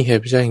าถ้ามีเห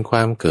ตุปัจจัยแห่งคว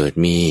ามเกิด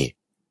มี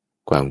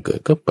ความเกิด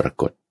ก็ปรา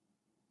กฏ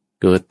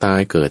เกิดตาย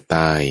เกิดต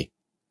าย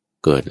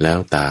เกิดแล้ว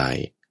ตาย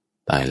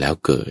ตายแล้ว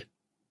เกิด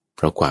เพ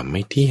ราะความไ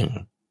ม่เที่ยง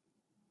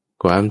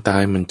ความตา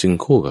ยมันจึง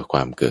คู่กับคว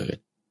ามเกิด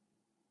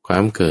ควา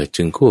มเกิด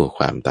จึงคู่กับ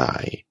ความตา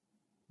ย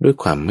ด้วย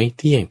ความไม่เ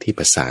ที่ยงที่ป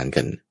ระสาน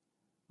กัน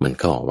มัน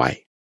เข้าเอาไว้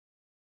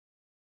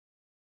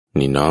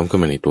นี่น้อมเข้า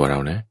มาในตัวเรา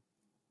นะ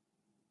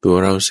ตัว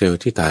เราเซลล์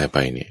ที่ตายไป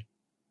เนี่ย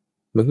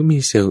มันก็มี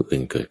เซลล์อื่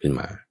นเกิดขึ้น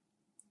มา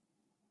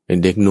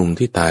เด็กหนุ่ม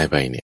ที่ตายไป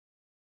เนี่ย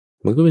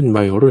มันก็เป็น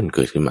วัยรุ่นเ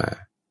กิดขึ้นมา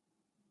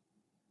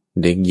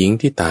เด็กหญิง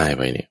ที่ตายไ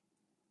ปเนี่ย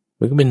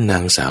มันก็เป็นนา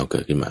งสาวเกิ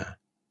ดขึ้นมา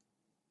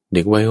เ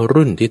ด็กวัย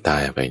รุ่นที่ตา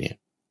ยไปเนี่ย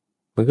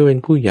มันก็เป็น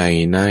ผู้ใหญ่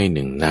นายห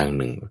นึ่งนาง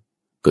หนึ่ง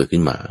เกิด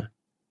ขึ้นมา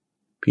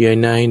พี่ใหญ่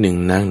นายหนึ่ง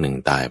นางหนึ่ง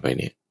ตายไป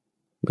เนี่ย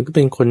มันก็เ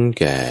ป็นคน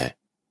แก่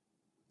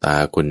ตา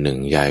คนหนึ่ง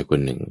ยายคน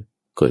หนึ่ง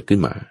เกิดขึ้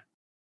นมา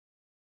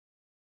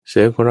เซล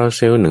ล์ของเราเ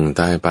ซลล์หนึ่ง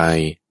ตายไป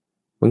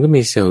มันก็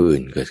มีเซลล์อื่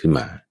นเกิดขึ้น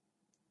มา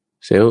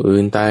เซลล์อื่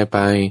นตายไป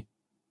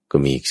ก็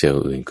มีอีกเซล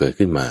ล์อื่นเกิด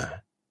ขึ้นมา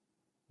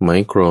ไม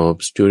โครบ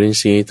จุลิน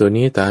ทรีย์ตัว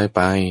นี้ตายไ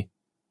ป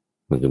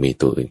มันก็มี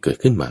ตัวอื่นเกิด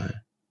ขึ้นมา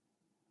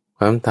ค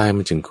วามตาย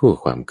มันจึงคู่กั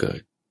บความเกิ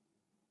ด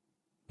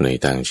ใน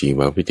ทางชีว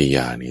วิทย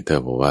านี่เธอ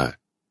บอกว่า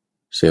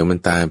เซลล์มัน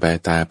ตายไ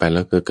ปแ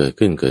ล้วก็เกิด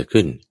ขึ้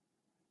น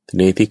ที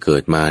นี้ที่เกิ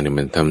ดมาเนี่ย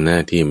มันทำหน้า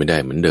ที่ไม่ได้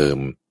เหมือนเดิม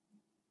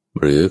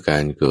หรือกา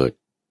รเกิด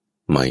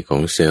ใหม่ขอ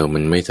งเซลล์มั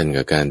นไม่ทัน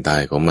กับการตา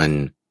ยของมัน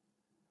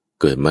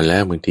เกิดมาแล้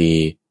วบางที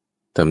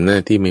ทำหน้า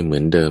ที่ไม่เหมื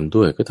อนเดิม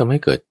ด้วยก็ทำให้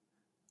เกิด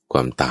คว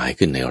ามตาย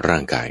ขึ้นในร่า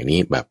งกายนี้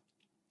แบบ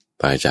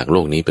ตายจากโล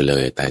กนี้ไปเล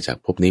ยตายจาก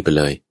ภพนี้ไป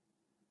เลย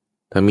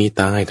ถ้ามี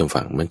ตายตรง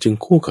ฝั่งมันจึง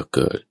คู่กับเ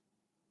กิด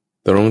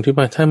ตรงที่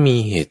ว่าถ้ามี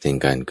เหตุแห่ง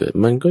การเกิด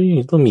มันก็ยั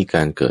งต้องมีก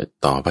ารเกิด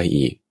ต่อไป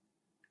อีก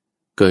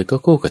เกิดก็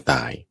คู่กับต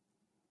าย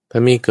ถ้า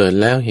มีเกิด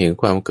แล้วเห็น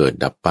ความเกิด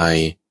ดับไป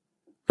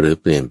หรือ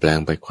เปลี่ยนแปลง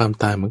ไปความ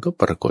ตายมันก็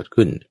ปรากฏ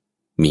ขึ้น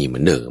มีเหมื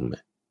อนเดิม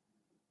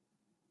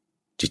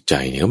จิตใจ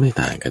เนี่ยก็ไม่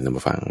ต่างกันนะม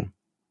าฟัง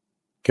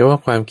แค่ว่า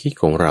ความคิด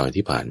ของเรา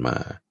ที่ผ่านมา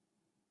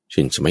เ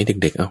ช่นสมัย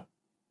เด็ก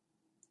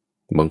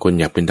ๆบางคน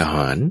อยากเป็นทห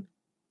าร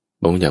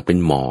บางคนอยากเป็น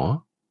หมอ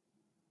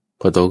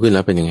พอโตขึ้นแ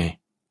ล้วเป็นยังไง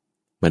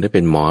มันได้เ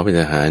ป็นหมอเป็น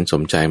ทหารส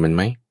มใจมันไห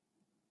ม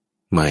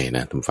ไม่น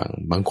ะท่านฟัง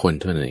บางคน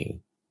เท่านั้นเอง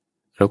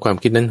แล้วความ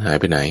คิดนั้นหาย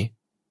ไปไหน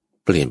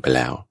เปลี่ยนไปแ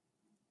ล้ว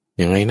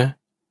ยังไงนะ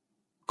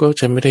ก็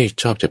ฉันไม่ได้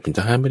ชอบจะเป็นท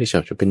หารไม่ได้ชอ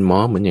บจะเป็นหมอ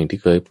เหมือนอย่างที่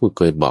เคยพูดเ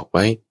คยบอกไ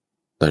ว้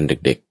ตอน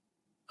เด็ก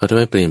ๆทำไ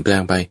มเปลี่ยนแปล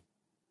งไป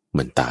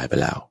มันตายไป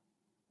แล้ว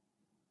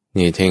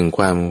นี่แทงค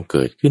วามเ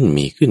กิดขึ้น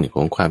มีขึ้นข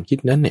องความคิด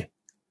นั้นเนี่ย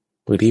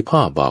บางทีพ่อ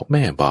บอกแ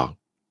ม่บอก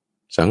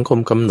สังคม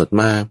กำหนด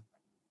มา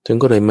ฉัน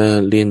ก็เลยมา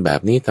เรียนแบ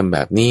บนี้ทำแบ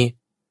บนี้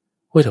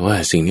แต่ว่า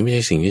สิ่งนี้ไม่ใ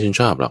ช่สิ่งที่ฉัน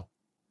ชอบหรอก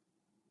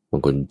บา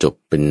งคนจบ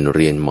เป็นเ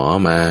รียนหมอ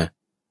มา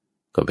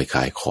ก็ไปข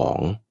ายของ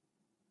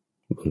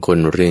บางคน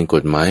เรียนก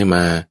ฎหมายม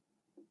า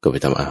ก็ไป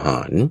ทำอาห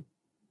าร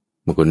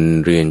บางคน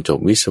เรียนจบ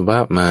วิศวะ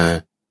มา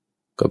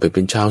ก็ไปเ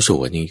ป็นชาวส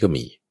วนอย่างนี้ก็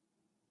มี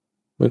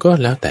มันก็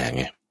แล้วแต่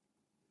ไง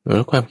แ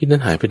ล้วความคิดนั้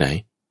นหายไปไหน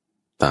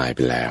ตายไป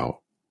แล้ว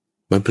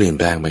มันเปลี่ยนแ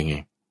ปลงไปไง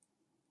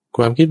ค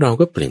วามคิดเรา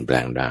ก็เปลี่ยนแปล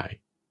งได้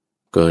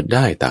เกิดไ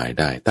ด้ตาย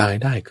ได้ตาย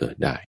ได้เกิด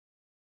ได้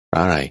เพรา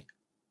ะอะไร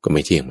ก็ไ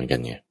ม่เที่ยงเหมือนกัน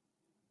ไง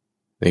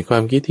ในควา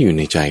มคิดที่อยู่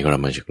ในใจของเรา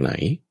มาจากไหน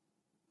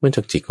มาจ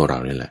ากจิตของเรา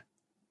นี่แหละ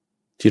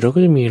จิตเราก็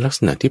จะมีลักษ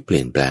ณะที่เป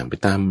ลี่ยนแปลงไป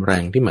ตามแร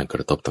งที่มันก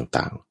ระทบ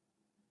ต่าง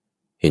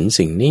ๆเห็น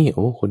สิ่งนี้โ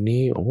อ้คน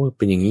นี้โอ้เ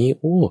ป็นอย่างนี้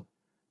โอ้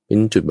เป็น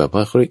จุดแบบว่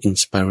าเขาเรียก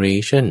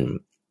inspiration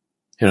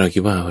ให้เราคิ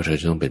ดว่าเรา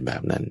จะต้องเป็นแบ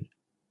บนั้น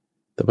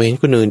แต่พอเห็น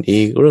คนอื่น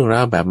อีกเรื่องร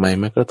าวแบบใหม่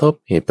มากระทบ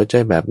เหตุปัจจั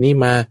ยแบบนี้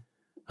มา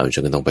เราจะ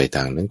ต้องไปท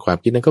างนั้นความ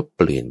คิดนั้นก็เ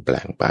ปลี่ยนแปล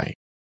งไป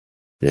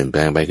เปลี่ยนแปล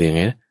งไปคือยังไ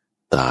งนะ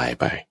ตาย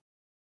ไป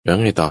แล้ว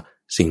ไงต่อ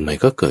สิ่งใหม่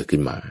ก็เกิดขึ้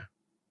นมา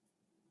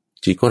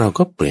จิตของเรา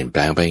ก็เปลี่ยนแป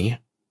ลงไปอย่างเงี้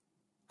ย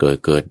เ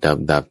กิด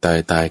ดับ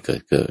ตายเ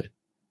กิด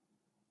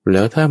แ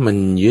ล้วถ้ามัน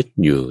ยึด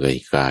อยู่กับ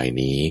กาย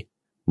นี้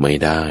ไม่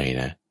ได้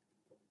นะ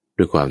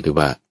ด้วยความที่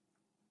ว่า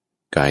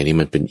กายนี้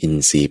มันเป็นอิน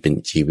ทรีย์เป็น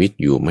ชีวิต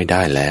อยู่ไม่ไ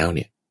ด้แล้วเ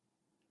นี่ย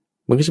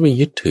มันก็จะไป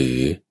ยึดถือ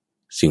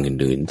สิ่ง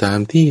อื่นๆตาม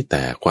ที่แ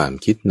ต่ความ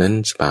คิดนั้น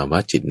สภาวะ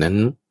จิตนั้น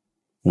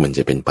มันจ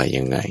ะเป็นไป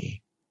ยังไง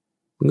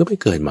มันก็ไป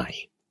เกิดใหม่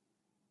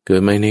เกิ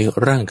ดใหม่ใน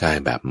ร่างกาย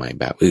แบบใหม่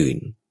แบบอื่น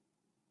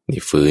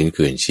นี่ฟื้น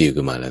คืนชีพ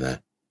ขึ้นมาแล้วนะ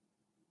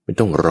ไม่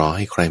ต้องรอใ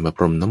ห้ใครมาพ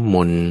รมน้ำม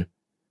นต์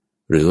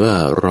หรือว่า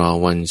รอ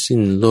วันสิ้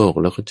นโลก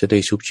แล้วก็จะได้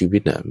ชุบชีวิ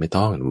ตน่ะไม่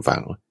ต้องฟั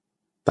ง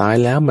ตาย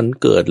แล้วมัน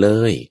เกิดเล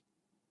ย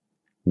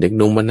เด็กห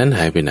นุ่มวันนั้นห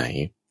ายไปไหน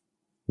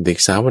เด็ก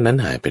สาววันนั้น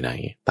หายไปไหน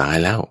ตาย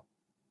แล้ว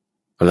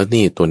แล้ว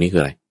นี่ตัวนี้คือ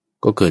อะไร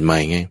ก็เกิดใหม่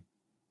ไง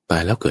ตา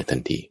ยแล้วเกิดทั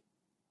นที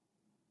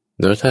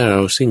แล้วถ้าเร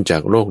าสิ้นจา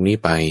กโลกนี้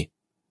ไ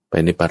ป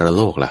ในปรโ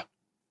ลกล่ะ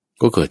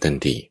ก็เกิดทัน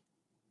ที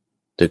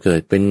จะเกิ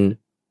ดเป็น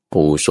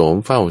ปู่โสม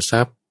เฝ้าท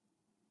รัพย์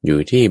อยู่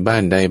ที่บ้า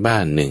นใดบ้า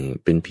นหนึ่ง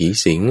เป็นผี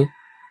สิง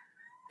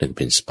นั่นเ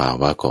ป็นสภา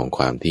วะของค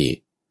วามที่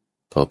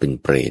พอเป็น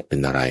เปรตเป็น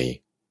อะไร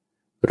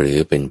หรือ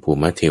เป็นภู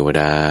มิเทว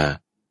ดา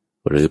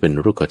หรือเป็น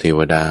รุกขเทว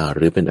ดาห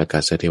รือเป็นอากา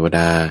ศเทวด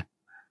า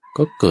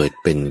ก็เกิด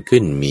เป็น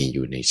ขึ้นมีอ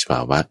ยู่ในสภ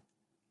าวะ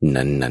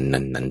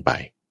นั้นไป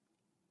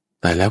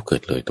ตายแล้วเกิ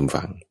ดเลยทุก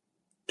ฝัง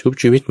ชุบ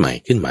ชีวิตใหม่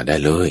ขึ้นมาได้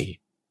เลย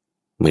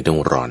ไม่ต้อง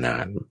รอนา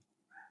น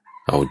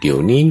เอาเดี๋ยว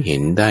นี้เห็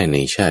นได้ใน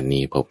ชาติ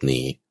นี้ภพ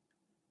นี้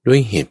ด้วย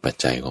เหตุปัจ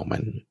จัยของมั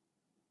น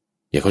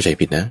อย่าเข้าใจ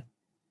ผิดนะ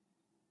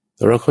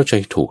เราเข้าใจ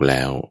ถูกแ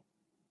ล้ว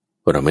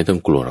เราไม่ต้อง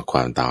กลัวคว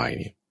ามตาย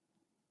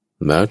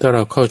แล้วถ้าเร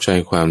าเข้าใจ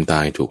ความต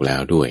ายถูกแล้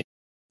วด้วย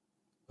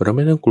เราไ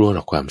ม่ต้องกลัวหร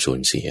อกความสูญ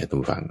เสียทุ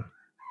กฝัง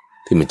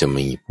ที่มันจะ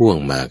มีพ่วง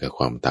มากับค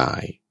วามตา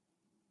ย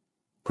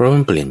เพราะมั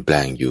นเปลี่ยนแปล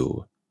งอยู่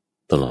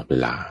ตลอดเว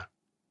ลา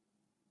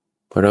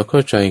พอเราเข้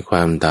าใจคว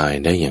ามตาย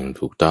ได้อย่าง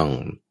ถูกต้อง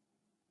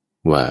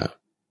ว่า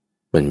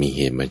มันมีเ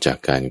หตุมาจาก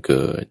การเ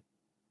กิด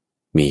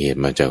มีเหตุ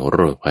มาจากโร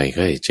คภัยไ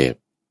ข้เจ็บ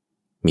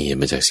มีเหตุ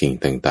มาจากสิ่ง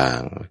ต่า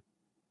ง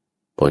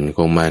ๆผลข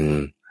องมัน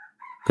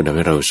ก็ทำใ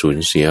ห้เราสูญ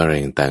เสียอะไร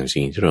ต่างๆ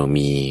สิ่งที่เรา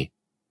มี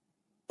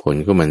ผล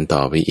ของมันต่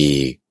อไปอี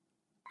ก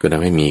ก็ท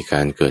ำให้มีก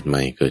ารเกิดให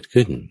ม่เกิด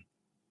ขึ้น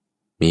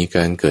มีก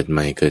ารเกิดให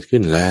ม่เกิดขึ้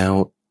นแล้ว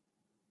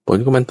ผล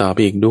ของมันต่อไป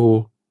อีกดู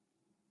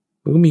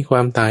มันก็มีคว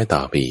ามตายต่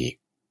อไปอีก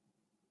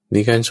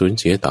มีการสูญ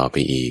เสียต่อไป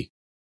อีก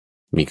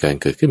มีการ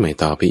เกิดขึ้นใหม่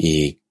ต่อไป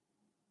อีก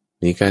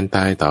มีการต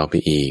ายต่อไป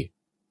อีก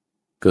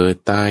เกิด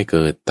ต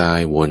าย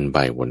วนไ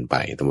ป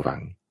ต้องฟั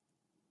ง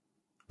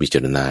พิจ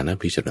ารณานะ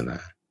พิจารณ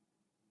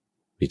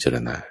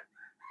า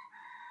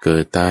เกิ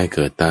ดต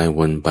ายว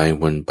นไ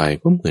ป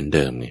ก็เหมือนเ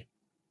ดิมไง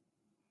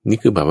นี่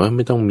คือแบบว่าไ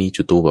ม่ต้องมี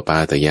จุตูปปา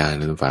ตญาณ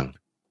นะต้องฟัง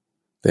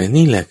แต่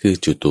นี่แหละคือ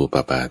จุตูป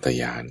ปาต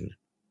ญาณ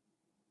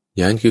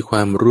ญาณคือคว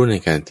ามรู้ใน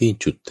การที่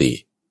จุติ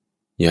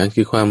ญาณ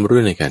คือความรู้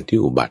ในการที่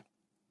อุบัติ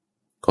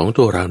ของ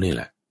ตัวเรานี่แ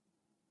หละ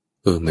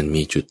มัน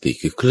มีจุติ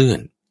คือเคลื่อน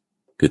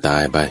คือตา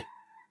ยไป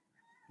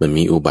มัน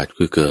มีอุบัติ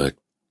คือเกิด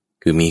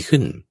คือมีขึ้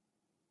น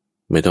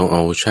ไม่ต้องเอ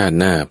าชาติ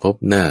หน้าพบ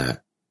หน้า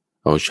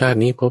เอาชาติ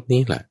นี้พบ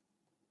นี้แหละ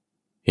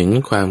เห็น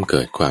ความเ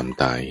กิดความ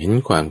ตายเห็น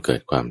ความเกิ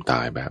ดความต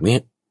ายแบบนี้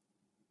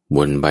ว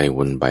นไ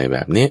ปแบ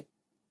บนี้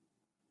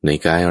ใน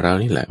กายเรา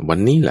นี่แหละวัน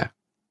นี้แหละ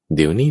เ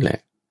ดี๋ยวนี้แหละ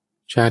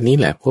ชาตินี้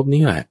แหละพบ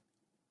นี้แหละ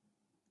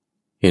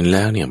เห็นแ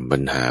ล้วเนี่ยปั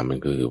ญหามัน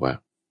คือว่า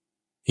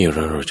เ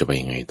ราจะไป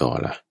ยังไงต่อ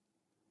ล่ะ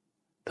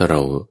ถ้าเรา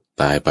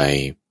ตายไป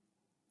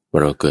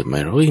เราเกิดใหม่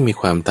เราก็ยังมี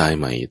ความตาย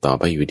ใหม่ต่อ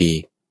ไปอยู่ดี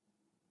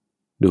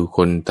ดูค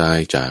นตาย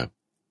จาก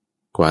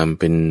ความ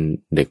เป็น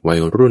เด็กวั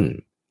ยรุ่น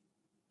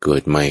เกิ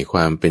ดใหม่คว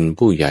ามเป็น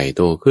ผู้ใหญ่โ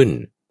ตขึ้น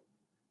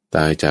ต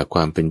ายจากคว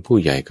ามเป็นผู้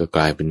ใหญ่ก็ก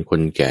ลายเป็นค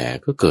นแก่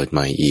ก็เกิดให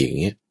ม่อีกอย่า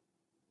งเงี้ย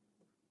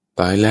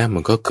ตายแล้วมั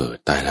นก็เกิด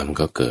ตายแล้วมัน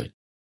ก็เกิด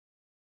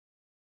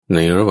ใน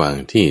ระหว่าง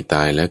ที่ต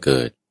ายและเ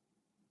กิด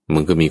มั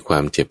นก็มีควา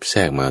มเจ็บแทร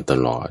กมาต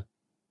ลอด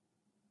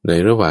ใน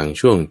ระหว่าง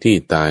ช่วงที่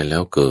ตายแล้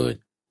วเกิด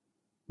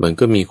มัน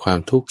ก็มีความ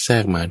ทุกข์แทร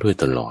กมาด้วย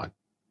ตลอด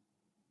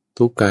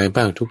ทุกข์กาย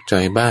บ้างทุกข์ใจ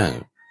บ้าง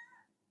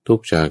ทุก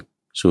ข์จาก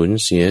สูญ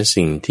เสีย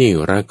สิ่งที่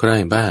รักใคร่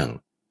บ้าง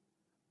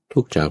ทุ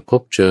กข์จากพ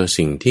บเจอ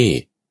สิ่งที่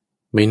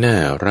ไม่น่า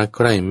รักใ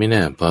คร่ไม่น่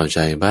าพอใจ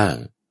บ้าง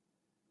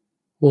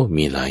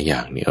มีหลายอย่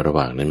างนี่ระห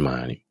ว่างนั้นมา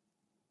นี่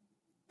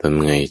ท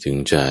ำไงถึง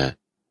จะ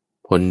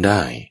พ้นไ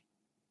ด้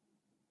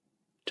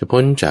จะ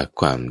พ้นจาก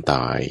ความต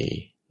าย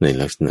ใน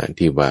ลักษณะ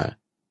ที่ว่า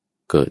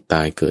เกิดต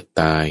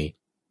าย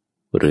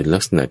หรือลั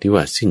กษณะที่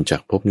ว่าสิ้นจา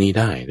กภพนี้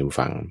ได้ทุก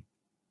ฝัง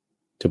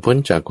จะพ้น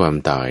จากความ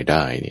ตายไ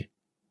ด้เนี่ย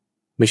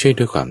ไม่ใช่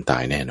ด้วยความตา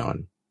ยแน่นอน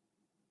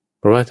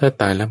เพราะว่าถ้า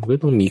ตายแล้วมันก็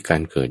ต้องมีกา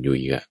รเกิดอยู่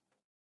อีกอะ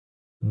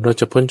เรา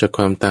จะพ้นจากค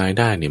วามตาย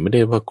ได้เนี่ยไม่ไ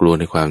ด้ว่ากลัว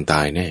ในความต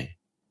ายแน่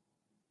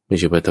ไม่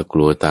ใช่ว่าถ้าก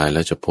ลัวตายแ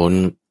ล้วจะพ้น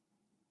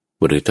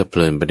หรือถ้าเพ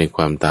ลินไปในค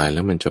วามตายแ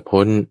ล้วมันจะ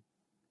พ้น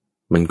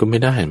มันก็ไม่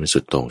ได้มันสุ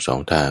ดโต่งสอง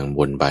ทางว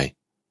นไป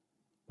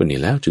วันนี้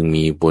แล้วจึง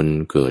มีวน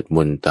เกิดว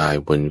นตาย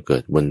วนเกิ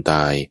ดวนต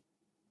าย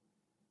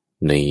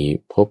ใน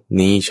ภพ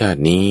นี้ชา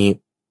ตินี้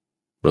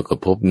แล้วก็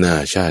ภพหน้า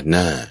ชาติห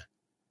น้า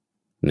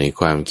ใน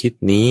ความคิด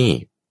นี้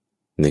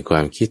ในคว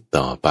ามคิด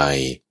ต่อไป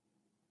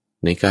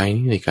ในกาย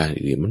นี้ในการ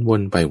อื่นมันว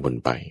นไปวน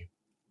ไป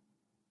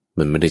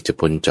มันไม่ได้จะ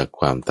พ้นจาก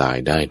ความตาย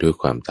ได้ด้วย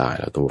ความตาย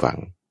เราต้องฟัง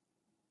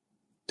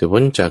จะ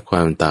พ้นจากคว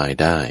ามตาย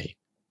ได้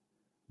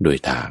โดย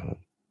ทา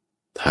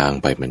ง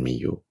ไปมันมี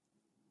อยู่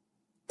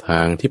ทา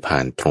งที่ผ่า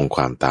นตรงค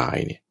วามตาย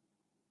เนี่ย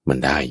มัน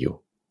ได้อยู่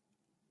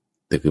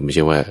แต่คือไม่ใ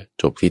ช่ว่า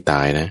จบที่ต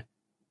ายนะ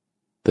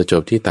แต่จ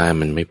บที่ตาย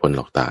มันไม่พ้นห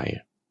รอกตาย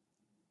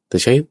แต่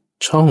ใช้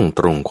ช่อง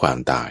ตรงความ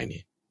ตายเนี่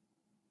ย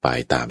ไป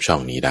ตามช่อ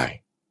งนี้ได้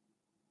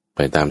ไป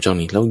ตามช่อง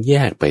นี้แล้วแย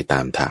กไปตา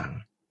มทาง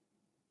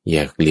แย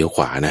กเลี้ยวข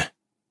วานะ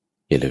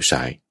อย่าเลี้ยวซ้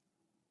าย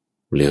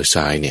เลี้ยว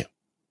ซ้ายเนี่ย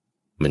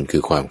มันคื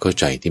อความเข้า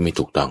ใจที่ไม่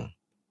ถูกต้อง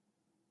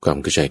ความ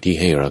เข้าใจที่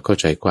ให้เราเข้า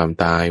ใจความ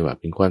ตายว่า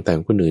เป็นความตายข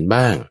องคนอื่น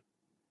บ้าง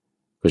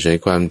เข้าใจ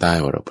ความตาย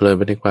ว่าเราเพลินไ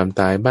ปในความ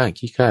ตายบ้าง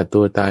ขี้ฆ่าตั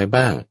วตาย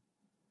บ้าง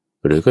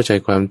หรือเข้าใจ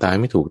ความตาย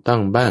ไม่ถูกต้อ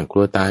งบ้างก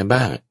ลัวตาย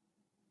บ้าง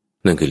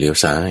นั่นคือเลี้ยว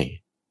ซ้าย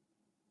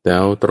แต่เ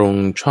อาตรง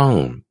ช่อง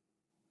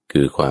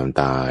คือความ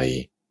ตาย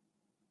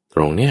ต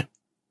รงเนี้ย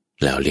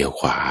แล้วเลี้ยว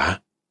ขว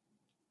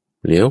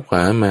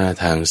ามา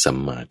ทางสัม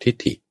มาทิฏ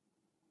ฐิ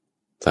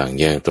ทาง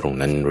แยกตรง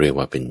นั้นเรียก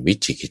ว่าเป็นวิ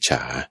จิกิจฉ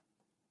า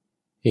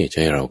จะ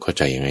ให้เราเข้าใ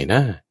จยังไงน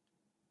ะ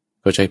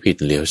เข้าใจผิด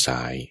เลี้ยวซ้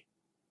าย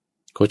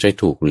เข้าใจ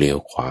ถูกเลี้ยว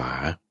ขวา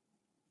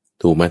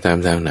ถูกมาตาม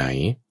ทางไหน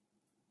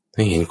ใ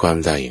ห้เห็นความ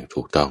ตายอย่าง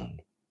ถูกต้อง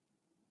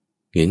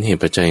เห็นเห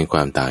ตุปัจจัยคว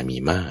ามตายมี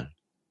มาก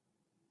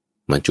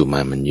มัจจุม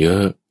ามันเยอ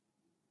ะ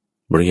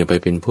เราอย่าไป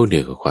เป็นผู้เดี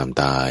ยวกับความ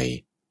ตาย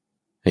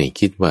ให้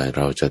คิดว่าเ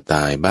ราจะต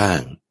ายบ้า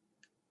ง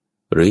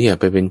หรืออย่า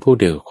ไปเป็นผู้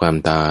เดียวกับความ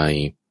ตาย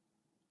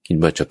คิด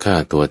ว่าจะฆ่า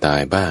ตัวตา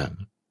ยบ้าง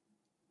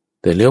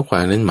แต่เลี้ยวขวา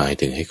นั้นหมาย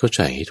ถึงให้เข้าใ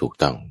จให้ถูก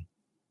ต้อง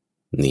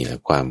นี่แหละ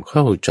ความเ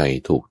ข้าใจ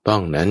ถูกต้อ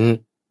งนั้น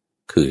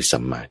คือสั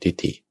มมาทิฏ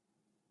ฐิ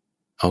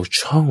เอา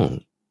ช่อง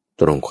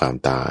ตรงความ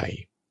ตาย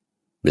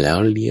แล้ว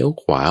เลี้ยว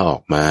ขวาออ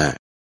กมา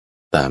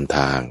ตามท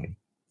าง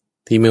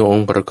ที่มีอง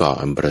ค์ประกอบ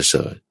อันประเส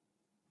ริฐ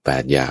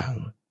8อย่าง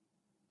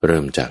เ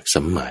ริ่มจาก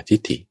สัมมาทิฏ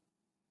ฐิ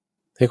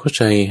ให้เข้าใ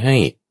จให้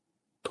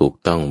ถูก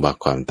ต้องว่า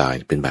ความตาย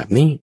เป็นแบบ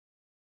นี้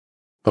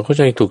พอเข้า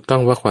ใจถูกต้อ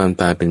งว่าความ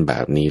ตายเป็นแบ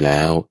บนี้แ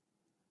ล้ว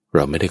เร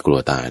าไม่ได้กลัว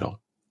ตายหรอก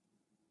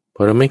เพร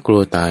าะเราไม่กลั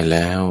วตายแ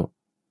ล้ว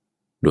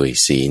โดย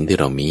ศีลที่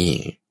เรามี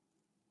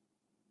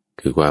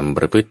คือความป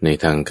ระพฤติใน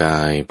ทางกา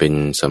ยเป็น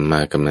สัมม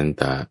ากัมมัน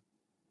ตะ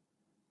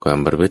ความ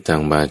ประพฤติทา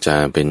งวาจา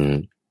เป็น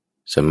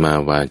สัมมา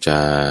วาจ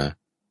า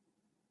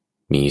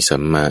มีสั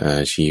มมาอา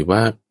ชีว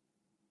ะ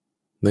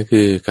นั่น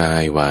คือกา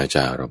ยวาจ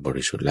าเราบ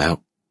ริสุทธิ์แล้ว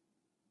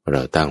เร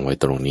าตั้งไว้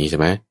ตรงนี้ใช่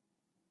ไหม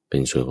เป็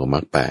นส่วนของมร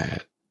รคแปด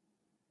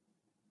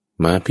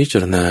มาพิจา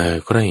รณา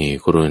ใคร่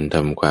ครวญท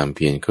ำความเ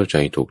พียรเข้าใจ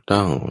ถูก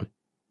ต้อง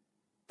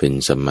เป็น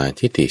สัมมา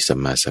ทิฏฐิสัม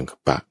มาสังกั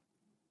ปปะ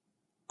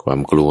ความ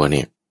กลัวเ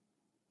นี่ย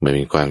มันเ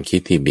ป็นความคิ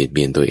ดที่เบียดเ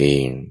บียนตัวเอ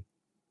ง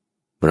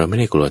เราไม่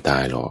ได้กลัวตา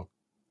ยหรอก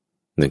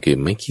นั่นคือ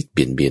ไม่คิดเ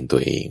บียดเบียนตั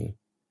วเอง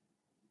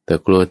แต่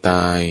กลัวต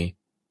าย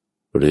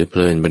หรือเพ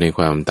ลินไปในค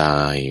วามต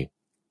าย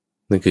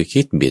นั่นคือ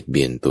คิดเบียดเ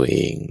บียนตัวเอ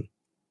ง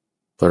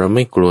เพราะเราไ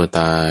ม่กลัว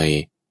ตาย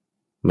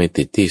ไม่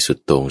ติดที่สุด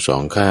โต่งสอ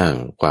งข้าง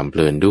ความเพ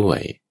ลินด้วย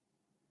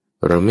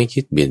เราไม่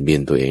คิดเบียดเบีย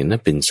นตัวเองนั่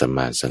นเป็นสัมม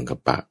าสังกัป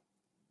ปะ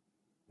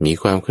มี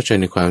ความเข้าใจ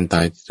ในความต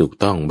ายที่ถูก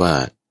ต้องว่า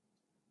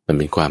มันเ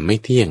ป็นความไม่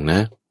เที่ยงน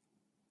ะ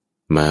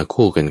มา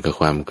คู่กันกับ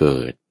ความเกิ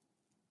ด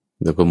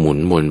แล้วก็หมุน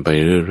วนไป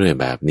เรื่อย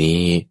ๆแบบ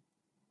นี้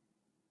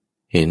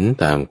เห็น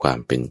ตามความ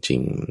เป็นจริ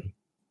ง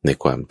ใน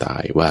ความตา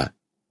ยว่า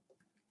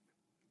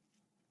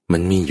มั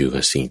นมีอยู่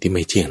กับสิ่งที่ไ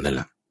ม่เที่ยงนั่นแห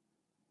ละ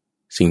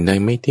สิ่งใด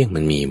ไม่เที่ยง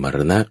มันมีมร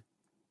ณะ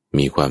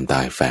มีความต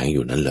ายแฝงอ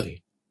ยู่นั่นเลย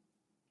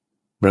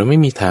เราไม่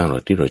มีทางหรอ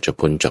กที่เราจะ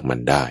พ้นจากมัน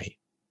ได้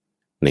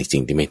ในสิ่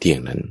งที่ไม่เที่ยง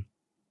นั้น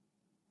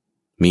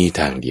มี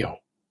ทางเดียว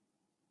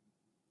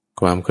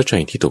ความเข้าใจ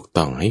ที่ถูก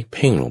ต้องให้เ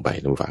พ่งลงไป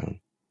ตรงฝัง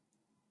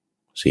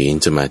ศีล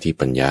สมาธิ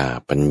ปัญญา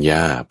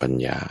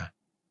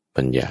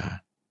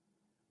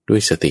ด้ว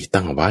ยสติ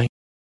ตั้งไว้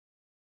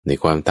ใน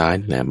ความตาย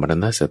นี่แหละมร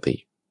ณสติ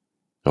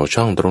เอา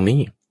ช่องตรง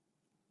นี้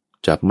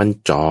จับมัน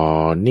จ่อ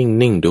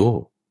นิ่งๆดู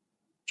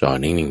จ่อ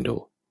นิ่งๆดู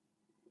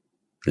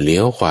เลี้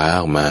ยวขวา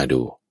ออกมา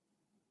ดู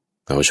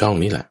เอาช่อง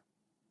นี้แหละ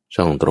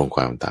ช่องตรงค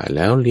วามตายแ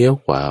ล้วเลี้ยว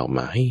ขวาออกม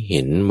าให้เ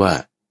ห็นว่า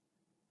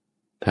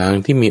ทาง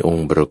ที่มีอง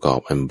ค์ประกอบ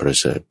อันประ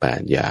เสริฐ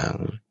8อย่าง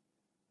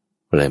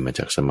อะไรมาจ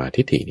ากสมา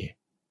ธิฏฐินี่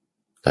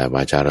แต่ว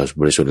าจาเรา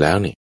บริสุทธิ์แล้ว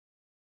นี่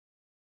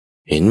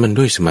เห็นมัน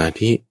ด้วยสมา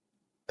ธิ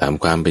ตาม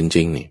ความเป็นจ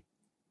ริงนี่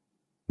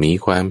มี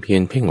ความเพีย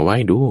รเพ่งเอาไว้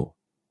ดู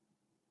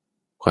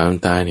ความ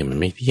ตายเนี่ยมัน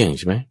ไม่เที่ยงใ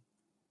ช่ไหม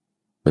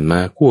มันมา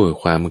คู่กับ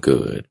ความเ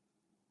กิด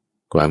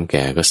ความแ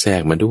ก่ก็แทร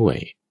กมาด้วย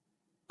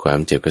ความ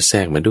เจ็บก็แทร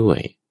กมาด้วย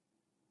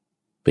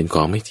เป็นข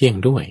องไม่เที่ยง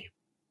ด้วย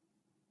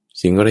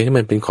สิ่งอะไรที่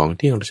มันเป็นของเ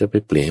ที่ยงเราจะไป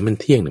เปลี่ยนให้มัน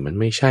เที่ยงเนี่ยมัน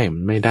ไม่ใช่มั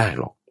นไม่ได้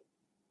หรอก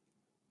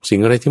สิ่ง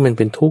อะไรที่มันเ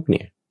ป็นทุกข์เ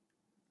นี่ย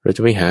เราจ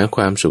ะไปหาค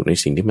วามสุขใน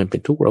สิ่งที่มันเป็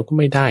นทุกข์เราก็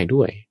ไม่ได้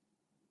ด้วย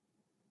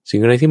สิ่ง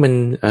อะไรที่มัน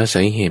อา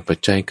ศัยเหตุปัจ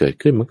จัยเกิด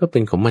ขึ้นมันก็เป็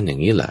นของมันอย่า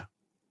งนี้แหละ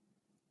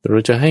เรา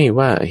จะให้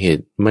ว่าเห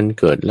ตุมัน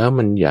เกิดแล้ว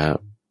มันอย่า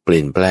เปลี่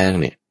ยนแปลง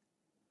เนี่ย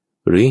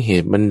หรือเห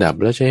ตุมันดับ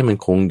แล้วจะให้มัน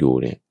คงอยู่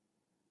เนี่ย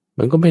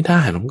มันก็ไม่ได้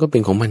มันก็เป็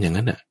นของมันอย่าง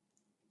นั้นอ่ะ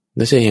แ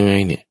ล้วจะยังไง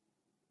เนี่ย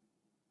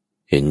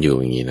เห็นอยู่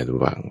อย่างนี้นะทุก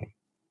ฝัง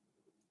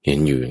เห็น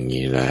อยู่อย่าง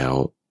นี้แล้ว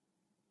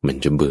มัน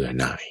จะเบื่อ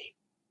หน่าย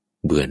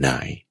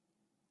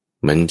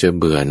มันจะ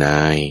เบื่อหน่า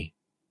ย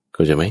เข้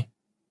าใจไหม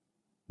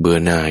เบื่อ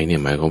หน่ายเนี่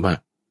ยหมายความว่า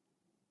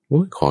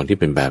ของที่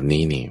เป็นแบบ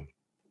นี้นี่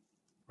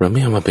เราไม่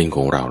เอามาเป็นข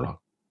องเราหรอก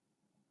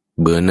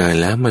เบื่อหน่าย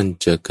แล้วมัน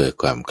จะเกิด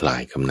ความคลา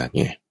ยกำหนัด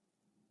ไง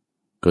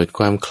เกิดค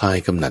วามคลาย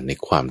กำหนัดใน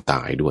ความต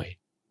ายด้วย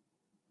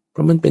เพร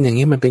าะมันเป็นอย่าง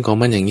นี้มันเป็นของ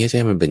มันอย่างนี้ใช่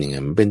มันเป็นอย่าง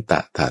นั้นมันเป็น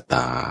ต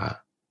า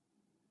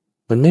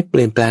มันไม่เป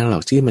ลี่ยนแปลงหรอ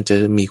กที่มันจะ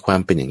มีความ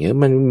เป็นอย่างนี้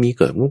มันมีเ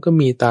กิดมันก็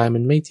มีตายมั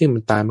นไม่เที่ยงมั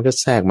นตายมันก็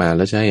แทรกมาแ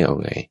ล้วใช่เอา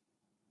ไง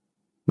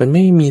มันไ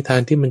ม่มีทา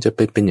งที่มันจะไป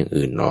เป็นอย่าง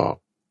อื่นหรอก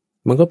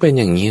มันก็เป็น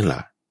อย่างนี้ล่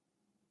ะ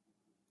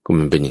ก็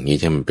มันเป็นอย่างนี้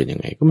ใช่มันเป็นยัง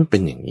ไงก็มันเป็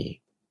นอย่างนี้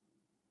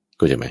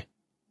ก็ใช่ไหม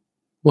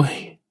โอ้ย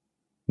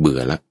เบื่อ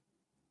ละ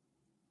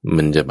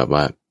มันจะแบบ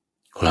ว่า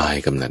คลาย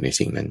กำหนัดใน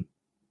สิ่งนั้น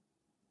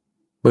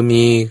เมื่อ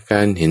มีก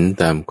ารเห็น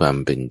ตามความ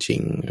เป็นจริ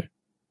ง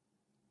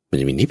มัน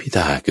จะมีนิพพิท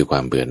าคือควา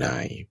มเบื่อหน่า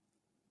ย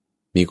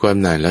มีความ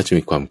หน่ายแล้วจะ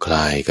มีความคล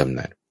ายกำห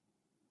นัด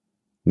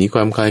มีคว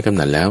ามคลายกำห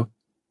นัดแล้ว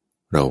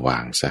เราวา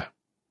งซะ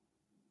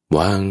ว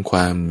างคว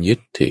ามยึด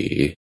ถือ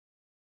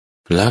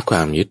ละคว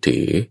ามยึดถื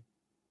อ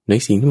ใน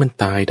สิ่งที่มัน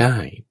ตายได้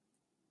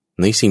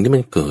ในสิ่งที่มั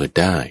นเกิด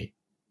ได้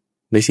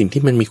ในสิ่ง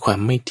ที่มันมีความ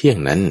ไม่เที่ยง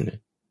นั้น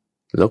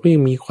แล้วก็ยั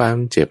งมีความ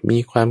เจ็บมี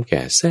ความแ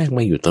ก่แทรกม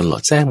าอยู่ตลอ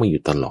ด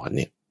เ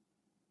นี่ย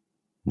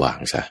วาง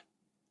ซะ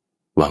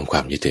วางควา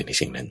มยึดถือใน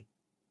สิ่งนั้น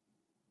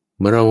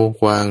เมื่อเรา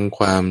วางค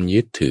วาม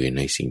ยึดถือใ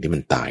นสิ่งที่มั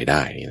นตายไ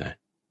ด้นี่นะ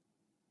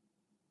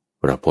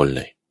เราพ้นเ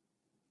ลย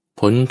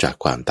พ้นจาก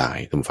ความตาย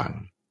ทุกฝัง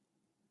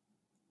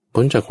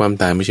พ้นจากความ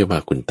ตายไม่ใช่ว่า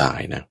คุณตาย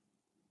นะ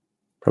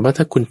เพราะว่า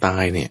ถ้าคุณตา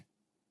ยเนี่ย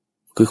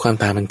คือความ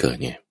ตายมันเกิด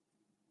ไง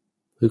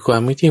คือควา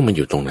มไม่เที่ยงมันอ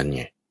ยู่ตรงนั้น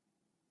ไง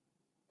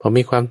พอ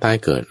มีความตาย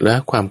เกิดแล้ว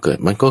ความเกิด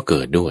มันก็เ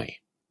กิดด้วย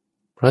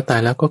เพราะตาย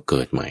แล้วก็เ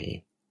กิดใหม่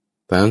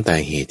ตามแต่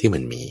เหตุที่มั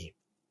นมี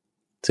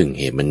ซึ่ง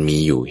เหตุมันมี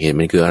อยู่เหตุ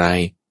มันคืออะไร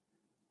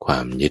ควา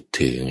มยึด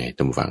ถือไง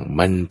ทุกฝัง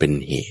มันเป็น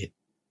เหตุ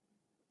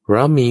เพร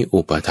าะมี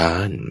อุปทา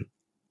น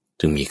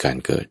จึงมีการ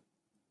เกิด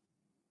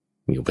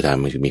มีอุปทาน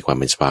มันจะมีความ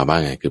เป็นสภาวะบ้า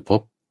งไงคือพ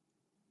บ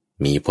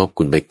มีพบ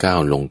คุณไปก้าว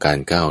ลงการ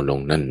ก้าวลง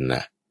นั่นน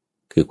ะ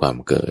คือความ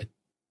เกิด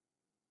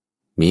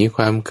มีค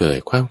วามเกิด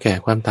ความแก่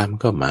ความตายมั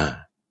นก็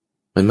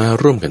มันมา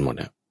ร่วมกันหมด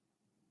นะ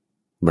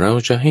เรา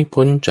จะให้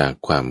พ้นจาก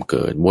ความเ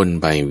กิดวน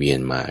ไปเวียน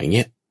มาอย่างเ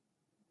งี้ย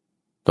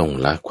ต้อง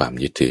ละความ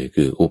ยึดถือ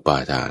คืออุปา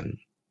ทาน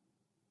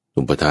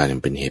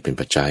เป็นเหตุเป็น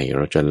ปัจจัยเ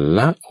ราจะล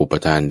ะอุป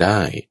ทานได้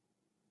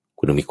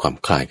คุณต้องมีความ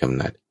คลายกำ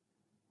หนัด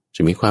จ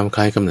ะมีความค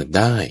ลายกำหนัด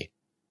ได้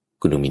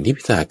คุณต้องมีนิพ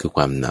พิทาคือค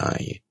วามหน่า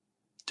ย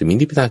จะมี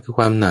นิพพิทาคือค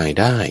วามหน่าย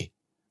ได้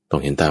ต้อ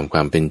งเห็นตามคว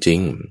ามเป็นจริง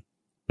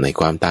ใน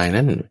ความตาย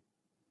นั้น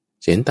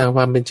เห็นตามค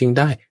วามเป็นจริง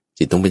ได้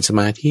จิตต้องเป็นส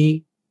มาธิ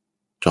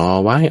จ่อ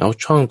ไว้เอา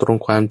ช่องตรง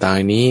ความตาย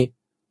นี้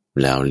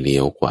แล้วเลี้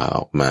ยวขวาอ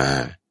อกมา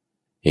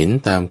เห็น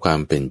ตามความ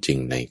เป็นจริง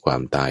ในควา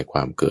มตายคว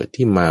ามเกิด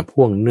ที่มา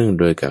พ่วงเนื่อง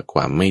โดยกับคว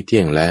ามไม่เที่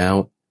ยงแล้ว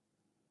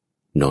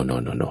no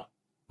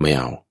ไม่เ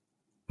อา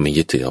ไม่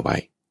ยึดถือเอาไว้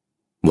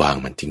วาง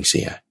มันทิ้งเ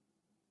สีย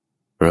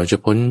เราจะ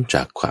พ้นจ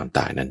ากความต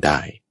ายนั้นได้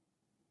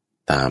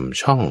ตาม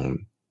ช่อง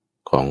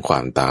ของควา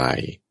มตาย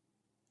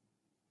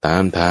ตา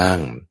มทาง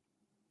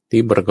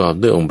ที่ประกอบ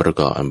ด้วยองค์ประ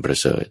กอบอันประ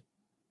เสริฐ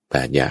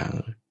8อย่าง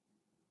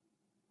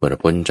เมื่อ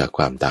พ้นจากค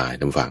วามตาย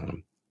ทั้งฝั่ง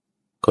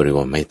ก็เรียก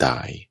ว่าไม่ตา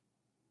ย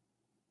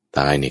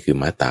นี่คือ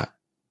มตะ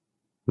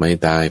ไม่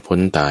ตายพ้น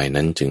ตาย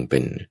นั้นจึงเป็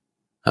น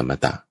อม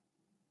ตะ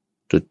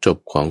จุดจบ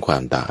ของควา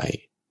มตาย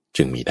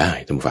จึงมีได้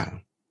ทุกฝั่ง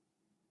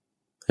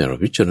แต่เรา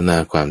พิจารณา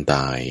ความต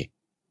าย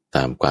ต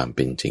ามความเ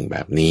ป็นจริงแบ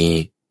บนี้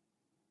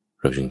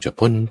เราจึงจะ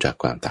พ้นจาก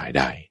ความตายไ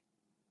ด้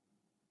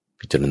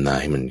พิจารณา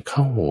ให้มันเ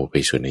ข้าไป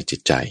สู่ในจิต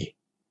ใจ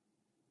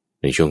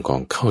ในช่วงขอ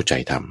งเข้าใจ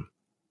ธรรม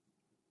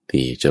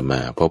ที่จะมา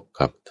พบ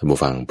กับท่านผู้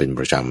ฟังเป็นป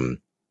ระจ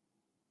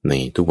ำใน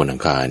ทุกวันอั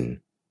งคาร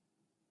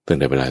ตั้ง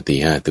แต่เวลา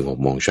 5:00 ถึง 6:00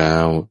 น.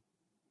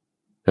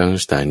ทาง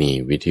สถานี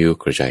วิทยุ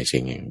กระจายเสี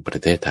ยงแห่งประ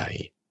เทศไทย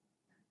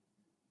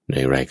ใน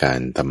รายการ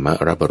ธรรม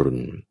รับอรุ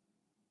ณ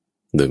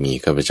โดยมี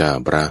ข้าพเจ้า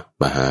พระ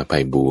มหาไพ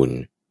บูลย์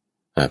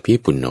อาภิ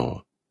ปุณโญ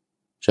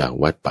จาก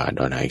วัดป่าด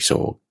อนไฮโศ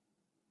ก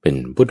เป็น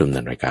ผู้ดำเนิ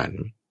นรายการ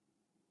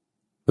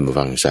ท่านผู้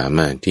ฟังสาม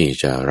ารถที่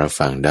จะรับ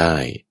ฟังได้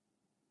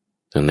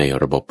ทั้งใน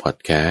ระบบพอด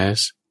แคส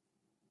ต์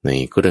ใน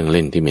เครื่องเ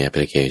ล่นที่มีแอปพ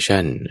ลิเคชั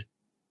น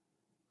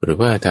หรือ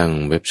ว่าทาง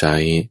เว็บไซ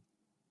ต์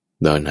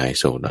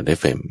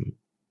donhaisok.fm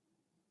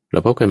เรา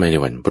พบกันใหม่ใน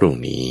วันพรุ่ง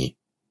นี้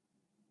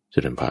เจ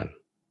ริญพร